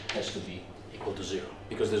PE has to be equal to 0,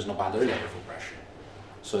 because there's no boundary layer for pressure.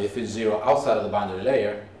 So if it's 0 outside of the boundary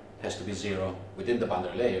layer, it has to be 0 within the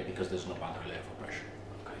boundary layer, because there's no boundary layer for pressure.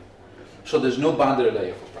 Okay. So there's no boundary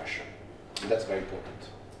layer for pressure. And that's very important.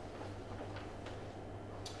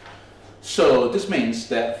 So this means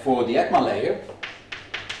that for the Ekman layer,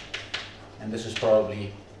 and this is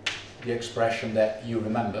probably the expression that you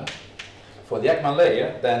remember, for the Ekman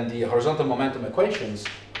layer, then the horizontal momentum equations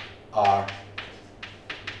are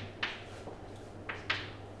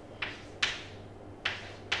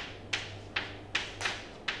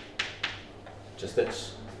just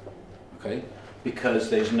this, okay? Because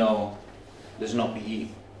there's no PE,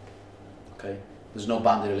 okay? There's no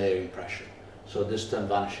boundary layer in pressure, so this term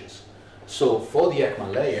vanishes. So for the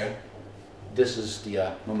Ekman layer, this is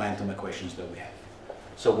the momentum equations that we have.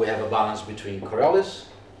 So we have a balance between Coriolis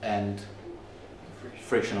and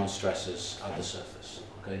frictional stresses at the surface.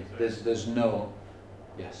 Okay, there's no,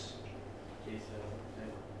 yes. Okay,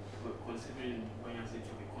 so considering buoyancy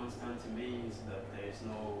to be constant means that there is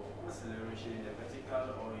no acceleration in the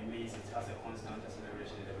vertical, or it means it has a constant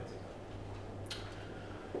acceleration in the vertical?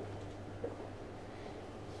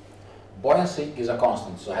 Buoyancy is a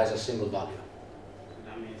constant, so it has a single value. So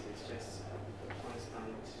that means it's just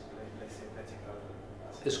constant, like, let's say vertical.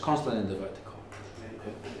 It's constant in the vertical.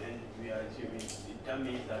 And we are assuming that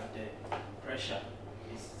means that the pressure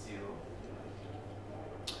is 0.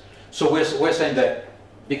 So we're saying that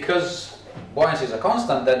because buoyancy is a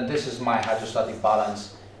constant, then this is my hydrostatic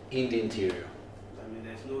balance in the interior. I mean,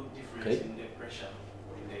 there's no difference in the pressure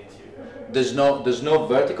in the interior. There's no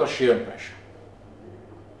vertical shear in pressure.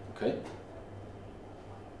 Okay?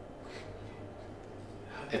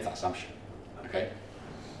 It's an assumption. Okay?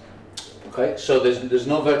 Okay, so there's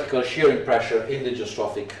no vertical shearing pressure in the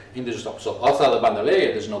geostrophic. So outside the boundary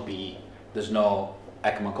layer, there's no PE. There's no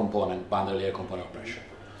Ekman component, boundary layer component of pressure.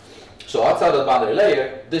 So outside the boundary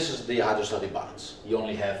layer, this is the hydrostatic balance. You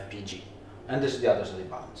only have PG. And this is the hydrostatic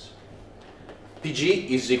balance.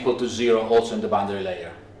 PG is equal to 0 also in the boundary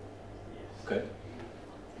layer. Yes. Okay.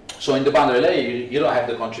 So in the boundary layer, you don't have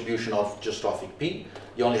the contribution of just trophic P,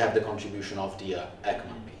 you only have the contribution of the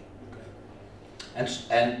Ekman P. Okay.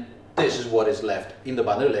 And this is what is left in the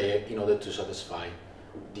boundary layer in order to satisfy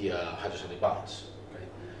the hydrostatic balance. Okay.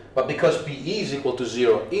 But because PE is equal to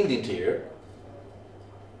 0 in the interior,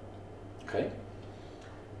 okay,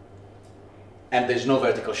 and there's no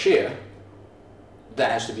vertical shear,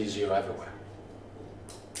 that has to be 0 everywhere.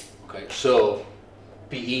 Okay, so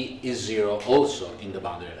PE is 0 also in the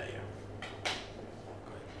boundary layer.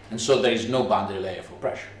 And so there is no boundary layer for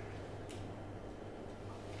pressure.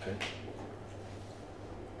 Okay.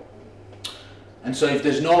 And so if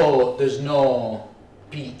there's no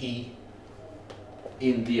PE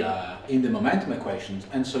in the momentum equations,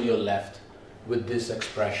 and so you're left with this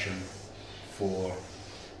expression for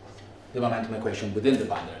the momentum equation within the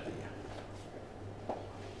boundary layer.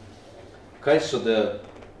 Okay, so the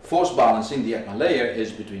force balance in the Ekman layer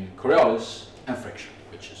is between Coriolis and friction,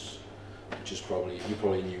 which is probably, you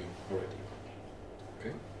probably knew already.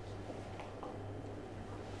 Okay.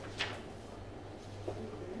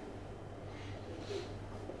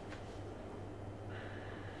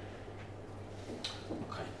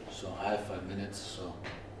 Okay, so I have 5 minutes, so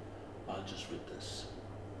I'll just read this.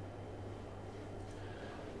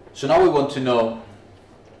 So now we want to know,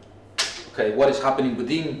 okay, what is happening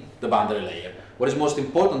within the boundary layer. What is most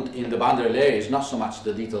important in the boundary layer is not so much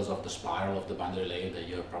the details of the spiral of the boundary layer that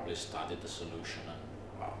you have probably studied the solution and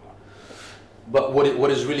blah, blah. But what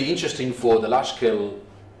is really interesting for the large-scale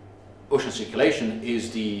ocean circulation is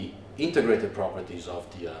the integrated properties of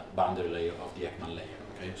the boundary layer of the Ekman layer.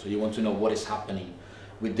 Okay? So you want to know what is happening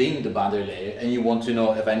within the boundary layer, and you want to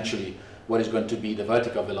know eventually what is going to be the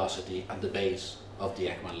vertical velocity at the base of the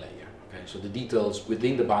Ekman layer. Okay? So the details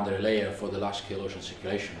within the boundary layer for the large-scale ocean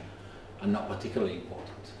circulation are not particularly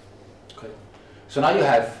important. Okay. So now you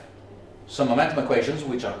have some momentum equations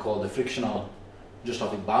which are called the frictional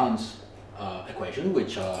geostrophic balance equation,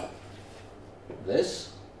 which are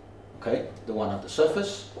this, okay, the one at the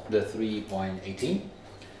surface, the 3.18,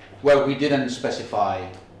 where we didn't specify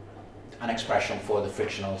an expression for the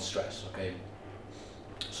frictional stress, okay,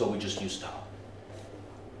 so we just use tau.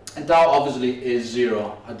 And tau obviously is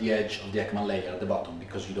 0 at the edge of the Ekman layer at the bottom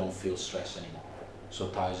because you don't feel stress anymore. So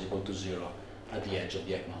tau is equal to 0 at the edge of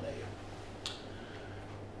the Ekman layer.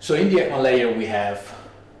 So in the Ekman layer we have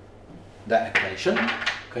that equation,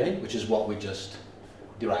 okay, which is what we just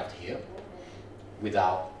derived here,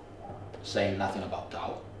 without saying nothing about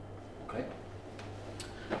tau. Okay.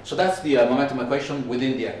 So that's the momentum equation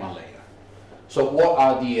within the Ekman layer. So what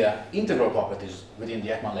are the integral properties within the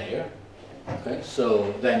Ekman layer? Okay.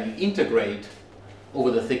 So then you integrate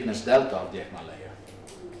over the thickness delta of the Ekman layer.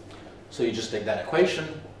 So you just take that equation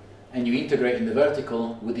and you integrate in the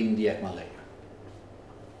vertical within the Ekman layer.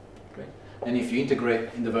 Okay. And if you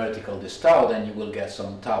integrate in the vertical this tau, then you will get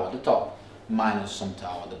some tau at the top minus some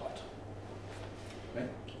tau at the bottom. Okay.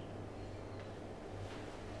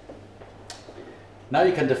 Now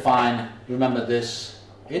you can define, remember this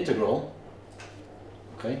integral,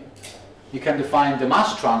 okay? You can define the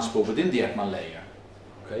mass transport within the Ekman layer,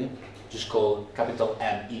 okay? Just called capital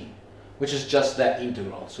ME, which is just that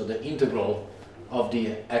integral. So the integral of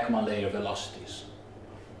the Ekman layer velocities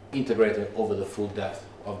integrated over the full depth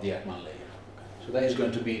of the Ekman layer. Okay. So that is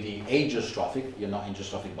going to be the ageostrophic, you're not in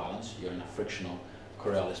geostrophic balance, you're in a frictional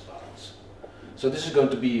Coriolis balance. So this is going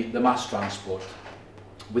to be the mass transport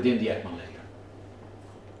within the Ekman layer.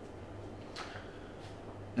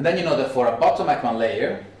 And then you know that for a bottom Ekman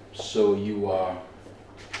layer, so you are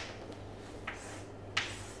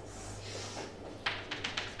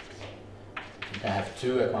I have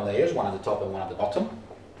two Ekman layers, one at the top and one at the bottom.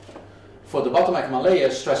 For the bottom Ekman layer,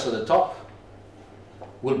 stress at the top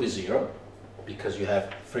will be 0 because you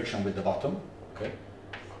have friction with the bottom. Okay,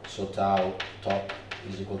 so tau top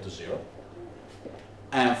is equal to 0.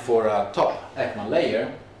 And for a top Ekman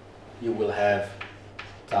layer, you will have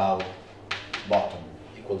tau bottom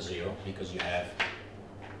equals 0 because you have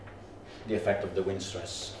the effect of the wind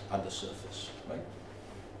stress at the surface. Right?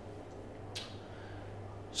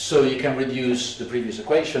 So you can reduce the previous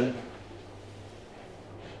equation,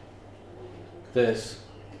 this,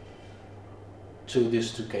 to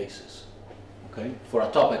these two cases. Okay? For a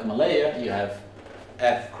top Ekman layer, you have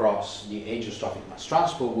F cross the ageostrophic mass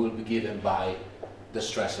transport will be given by the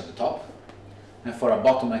stress at the top. And for a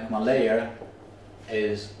bottom Ekman layer,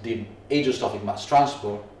 is the ageostrophic mass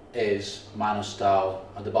transport is minus tau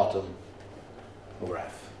at the bottom over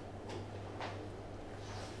F.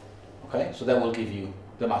 Okay? So that will give you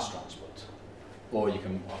the mass transport. or you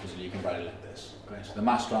can obviously you can write it like this. Okay, so the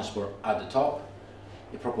mass transport at the top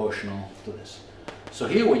is proportional to this. So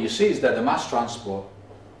here what you see is that the mass transport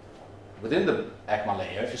within the Ekman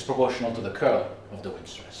layer is proportional to the curl of the wind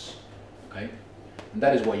stress. Okay, and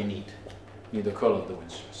that is what you need. You need the curl of the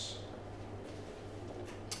wind stress.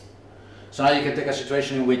 So now you can take a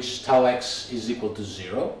situation in which tau x is equal to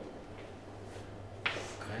 0.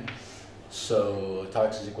 Okay, so tau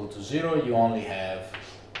x is equal to 0. You only have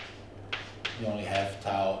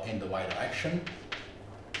tau in the y direction.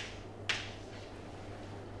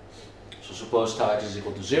 So suppose tau x is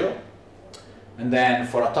equal to 0. And then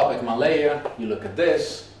for a top Ekman layer, you look at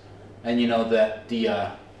this, and you know that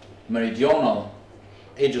the meridional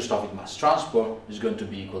ageostrophic mass transport is going to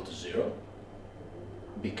be equal to 0,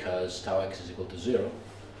 because tau x is equal to 0,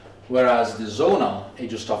 whereas the zonal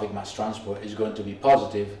ageostrophic mass transport is going to be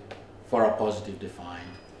positive for a positive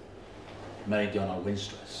defined meridional wind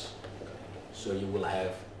stress. Okay. So you will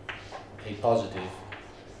have a positive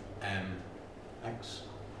mx,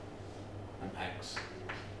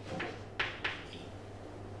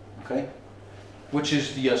 okay, which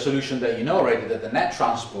is the solution that you know already, that the net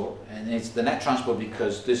transport, and it's the net transport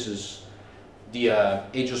because this is the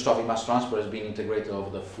ageostrophic mass transport has been integrated over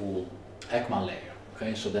the full Ekman layer.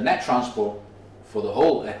 Okay, so the net transport for the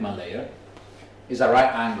whole Ekman layer is at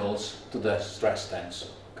right angles to the stress tensor.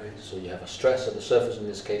 Okay, so you have a stress at the surface, in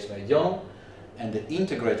this case meridional, and the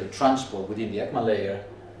integrated transport within the Ekman layer,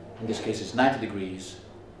 in this case is 90 degrees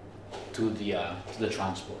to the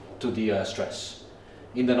transport, to the stress.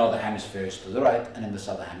 In the northern hemisphere is to the right, and in the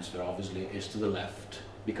southern hemisphere obviously is to the left,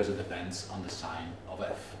 because it depends on the sign of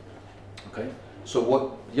F. Okay,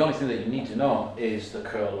 so the only thing that you need to know is the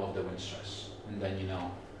curl of the wind stress, and then you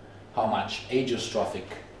know how much ageostrophic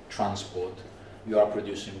transport you are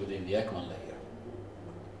producing within the Ekman layer.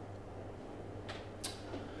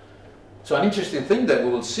 So an interesting thing that we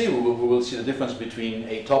will see the difference between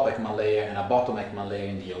a top Ekman layer and a bottom Ekman layer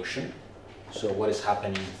in the ocean. So what is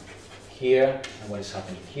happening here and what is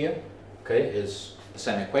happening here, okay, is the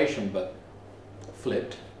same equation but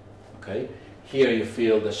flipped. Okay, here you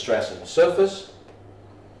feel the stress at the surface,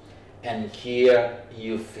 and here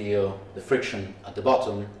you feel the friction at the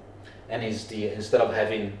bottom, and instead of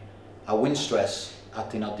having a wind stress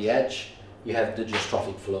acting at the edge, you have the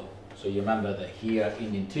geostrophic flow. So you remember that here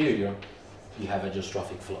in the interior you have a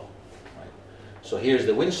geostrophic flow. Right? So here's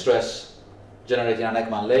the wind stress generating an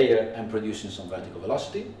Ekman layer and producing some vertical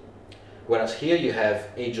velocity. Whereas here you have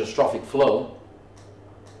a geostrophic flow,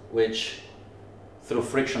 which through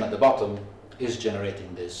friction at the bottom is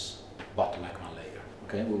generating this bottom Ekman layer.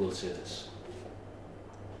 Okay, we will see this.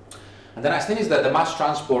 And the next thing is that the mass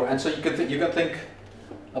transport, and so you can think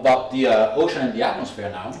about the ocean and the atmosphere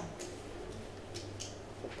now.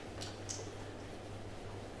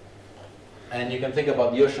 And you can think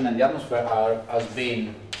about the ocean and the atmosphere as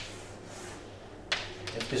being,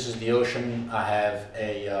 if this is the ocean, I have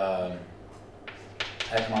a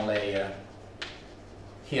Ekman layer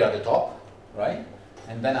here at the top, right?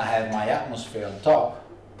 And then I have my atmosphere on top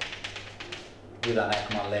with an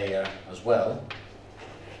Ekman layer as well,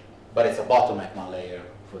 but it's a bottom Ekman layer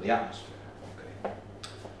for the atmosphere. Okay.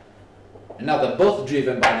 And now they're both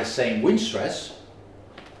driven by the same wind stress,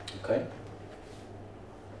 okay?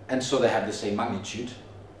 And so they have the same magnitude,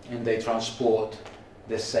 and they transport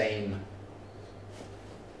the same.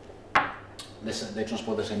 They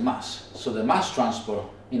transport the same mass. So the mass transport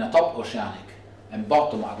in a top oceanic and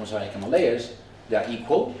bottom atmospheric Ekman layers, they are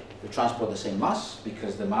equal. They transport the same mass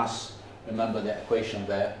because the mass, remember the equation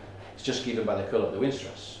there, is just given by the curl of the wind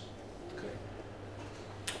stress. Okay.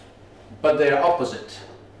 But they are opposite,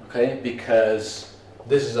 okay? Because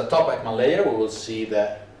this is a top Ekman layer. We will see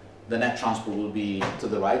that the net transport will be to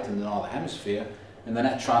the right in the northern hemisphere, and the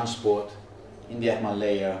net transport in the Ekman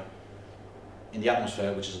layer in the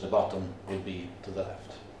atmosphere, which is at the bottom, will be to the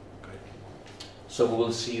left. Okay. So we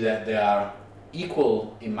will see that they are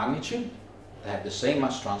equal in magnitude. They have the same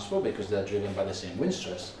mass transfer because they are driven by the same wind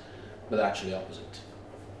stress, but they're actually opposite.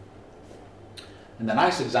 And the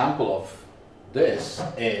nice example of this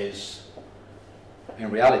is, in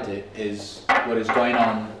reality, is what is going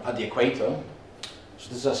on at the equator. So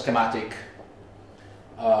this is a schematic.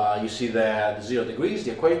 You see there the 0 degrees,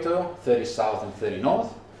 the equator, 30 south and 30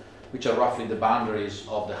 north, which are roughly the boundaries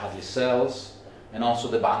of the Hadley cells, and also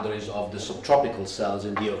the boundaries of the subtropical cells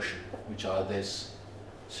in the ocean, which are these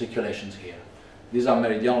circulations here. These are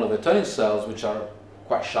meridional overturning cells, which are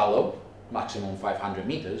quite shallow, maximum 500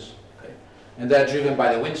 meters, okay? And they're driven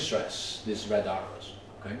by the wind stress, these red arrows.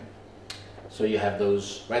 Okay? So you have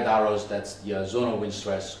those red arrows, that's the zonal wind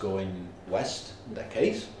stress going west in that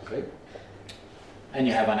case. Okay? And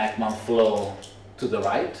you have an Ekman flow to the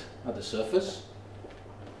right at the surface.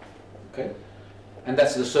 Okay, and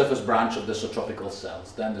that's the surface branch of the subtropical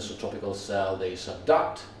cells. Then the subtropical cell, they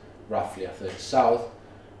subduct roughly a third south,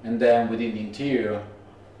 and then within the interior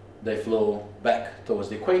they flow back towards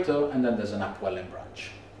the equator, and then there's an upwelling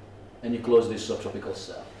branch, and you close this subtropical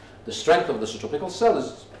cell. The strength of the subtropical cell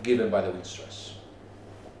is given by the wind stress.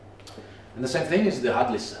 And the same thing is the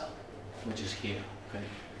Hadley cell, which is here. Okay?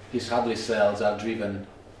 These Hadley cells are driven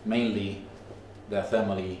mainly, they're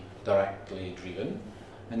thermally directly driven,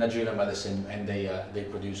 and they're driven by the same, and they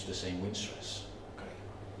produce the same wind stress. Okay?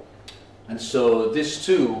 And so these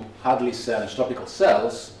two Hadley cell and subtropical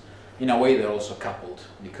cells, in a way, they're also coupled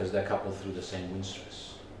because they're coupled through the same wind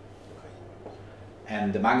stress. Okay?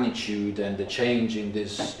 And the magnitude and the change in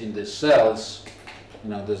these cells,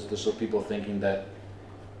 there's some people thinking that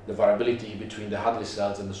the variability between the Hadley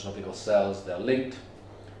cells and the subtropical cells, they're linked.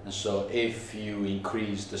 And so if you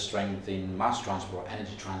increase the strength in mass transport,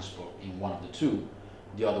 energy transport in one of the two,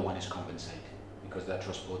 the other one is compensating because they're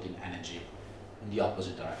transporting energy in the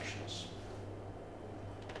opposite directions.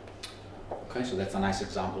 Okay, so that's a nice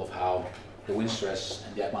example of how the wind stress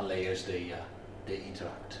and the Ekman layers, they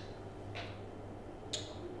interact.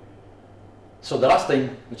 So the last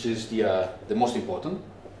thing, which is the most important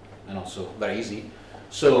and also very easy.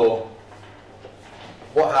 So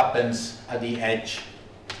what happens at the edge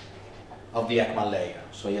of the Ekman layer?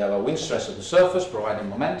 So you have a wind stress at the surface providing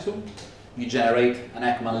momentum. You generate an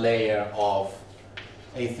Ekman layer of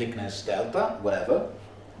a thickness delta, whatever.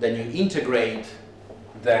 Then you integrate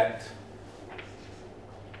that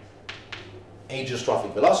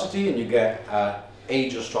ageostrophic velocity, and you get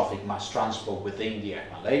ageostrophic mass transport within the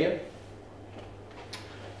Ekman layer.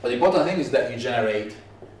 But the important thing is that you generate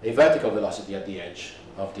a vertical velocity at the edge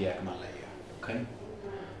of the Ekman layer. Okay?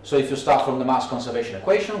 So if you start from the mass conservation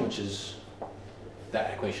equation, which is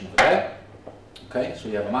that equation over there, okay? So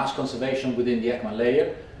you have a mass conservation within the Ekman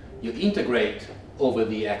layer. You integrate over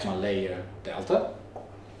the Ekman layer delta,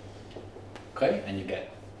 okay? And you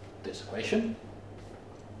get this equation.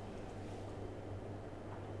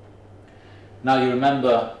 Now you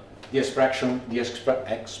remember the expression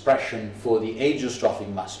for the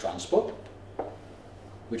ageostrophic mass transport,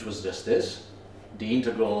 which was just this, the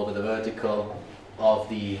integral over the vertical of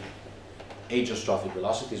the ageostrophic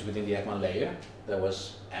velocities within the Ekman layer. That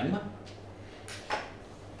was m.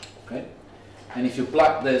 Okay, and if you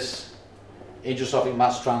plug this ageostrophic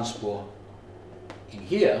mass transport in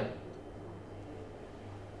here,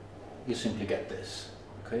 you simply get this.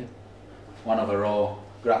 Okay, 1 over rho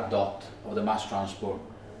grad dot of the mass transport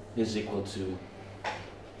is equal to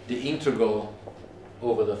the integral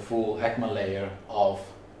over the full Ekman layer of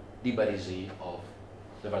d by dz of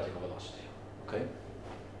the vertical velocity. Okay,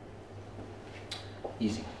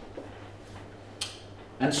 easy.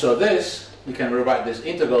 And so this, you can rewrite this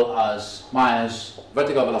integral as minus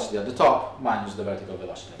vertical velocity at the top minus the vertical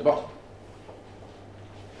velocity at the bottom.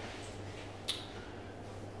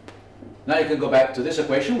 Now you can go back to this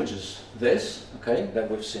equation, which is this, okay,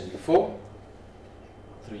 that we've seen before,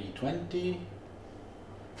 320,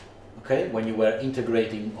 okay, when you were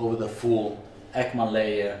integrating over the full Ekman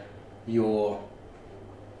layer your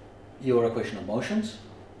equation of motions.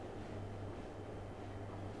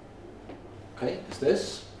 Okay, is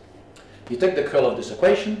this. You take the curl of this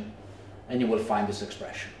equation and you will find this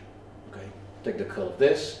expression. Okay, take the curl of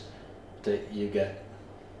this, you get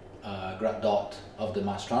grad dot of the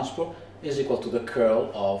mass transport is equal to the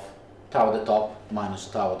curl of tau at the top minus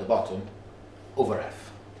tau at the bottom over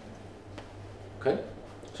f. Okay,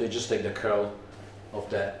 so you just take the curl of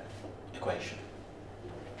that equation.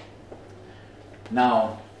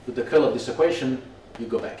 Now, with the curl of this equation, you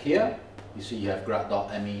go back here. You see you have grad dot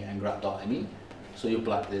me and grad dot me. So you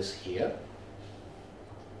plug this here.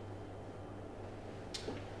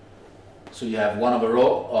 So you have 1 over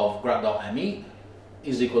rho of grad dot me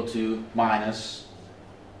is equal to minus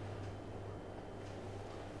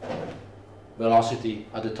velocity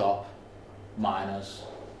at the top minus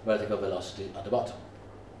vertical velocity at the bottom.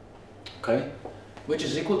 Okay? Which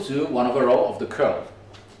is equal to 1 over rho of the curl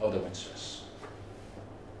of the wind stress.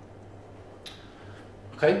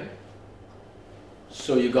 Okay?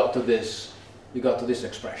 So you got to this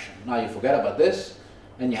expression. Now you forget about this,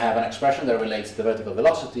 and you have an expression that relates the vertical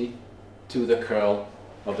velocity to the curl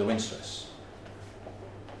of the wind stress.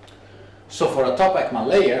 So for a top Ekman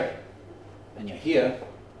layer, and you're here,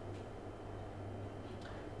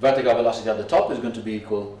 vertical velocity at the top is going to be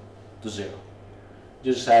equal to 0.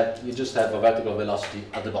 You just have a vertical velocity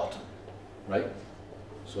at the bottom, right?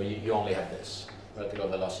 So you only have this vertical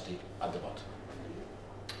velocity at the bottom.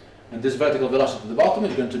 And this vertical velocity at the bottom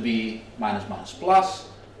is going to be minus minus plus,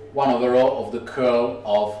 1 over rho of the curl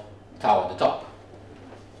of tau at the top,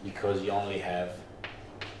 because you only have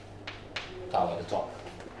tau at the top,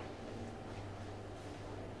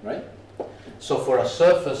 right? So for a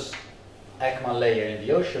surface Ekman layer in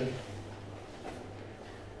the ocean,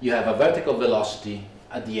 you have a vertical velocity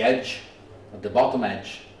at the edge, at the bottom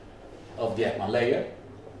edge of the Ekman layer,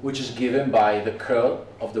 which is given by the curl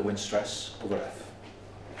of the wind stress over F.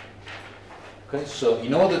 Okay, so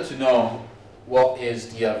in order to know what is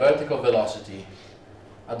the vertical velocity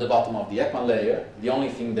at the bottom of the Ekman layer, the only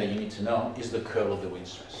thing that you need to know is the curl of the wind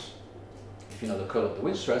stress. If you know the curl of the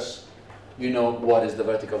wind stress, you know what is the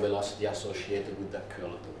vertical velocity associated with that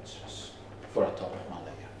curl of the wind stress for a top Ekman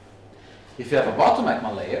layer. If you have a bottom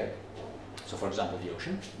Ekman layer, so for example the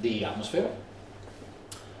ocean, the atmosphere,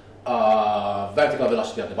 vertical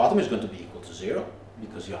velocity at the bottom is going to be equal to 0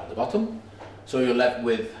 because you're at the bottom. So you're left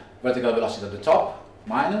with vertical velocity at the top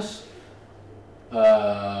minus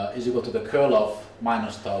is equal to the curl of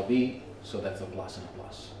minus tau b, so that's a plus and a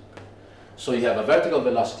plus. So you have a vertical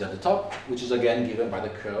velocity at the top, which is again given by the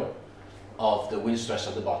curl of the wind stress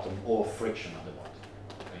at the bottom, or friction at the bottom.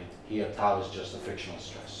 Okay? Here tau is just a frictional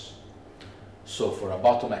stress. So for a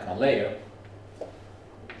bottom Ekman layer,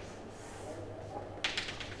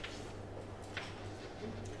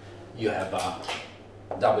 you have a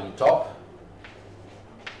W top,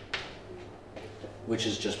 which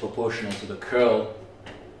is just proportional to the curl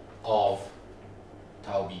of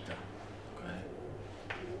tau beta, okay?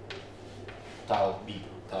 Tau b,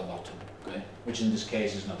 tau bottom, okay? Which in this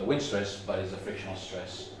case is not the wind stress, but is a frictional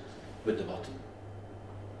stress with the bottom.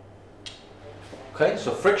 Okay,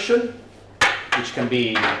 so friction, which can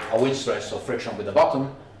be a wind stress or friction with the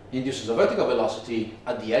bottom, induces a vertical velocity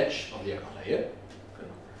at the edge of the Ekman layer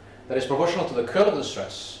that is proportional to the curl of the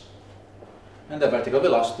stress, and the vertical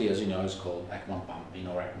velocity, as you know, is called Ekman pumping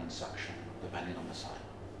or Ekman suction, depending on the sign.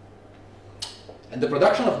 And the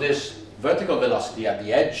production of this vertical velocity at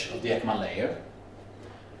the edge of the Ekman layer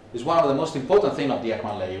is one of the most important things of the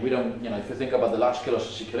Ekman layer. We don't, if you think about the large-scale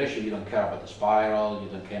ocean circulation, you don't care about the spiral, you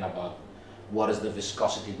don't care about what is the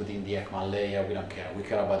viscosity within the Ekman layer, we don't care. We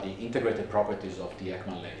care about the integrated properties of the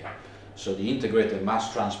Ekman layer. So the integrated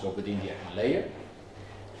mass transport within the Ekman layer,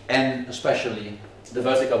 and especially the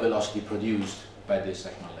vertical velocity produced by this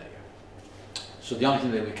Ekman layer. So the only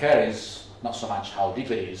thing that we care is not so much how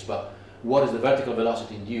deep it is, but what is the vertical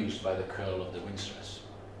velocity induced by the curl of the wind stress.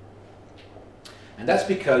 And that's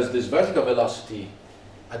because this vertical velocity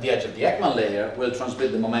at the edge of the Ekman layer will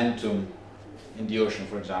transmit the momentum in the ocean,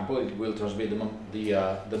 for example. It will transmit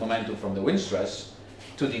the momentum from the wind stress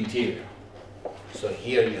to the interior. So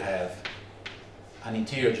here you have an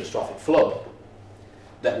interior geostrophic flow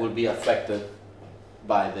that will be affected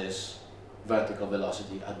by this vertical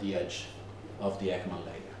velocity at the edge of the Ekman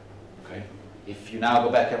layer. Okay? If you now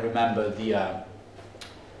go back and remember the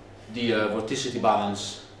vorticity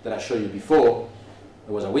balance that I showed you before,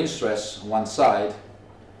 there was a wind stress on one side,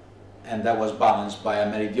 and that was balanced by a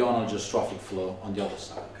meridional geostrophic flow on the other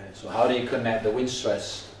side. Okay? So how do you connect the wind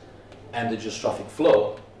stress and the geostrophic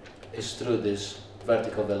flow? Is through this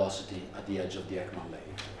vertical velocity at the edge of the Ekman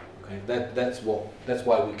layer. Okay? That's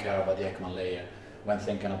why we care about the Ekman layer when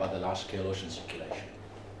thinking about the large-scale ocean circulation.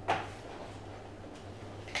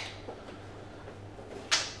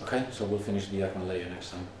 Okay, so we'll finish the Ekman layer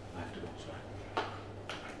next time. I have to go, sorry.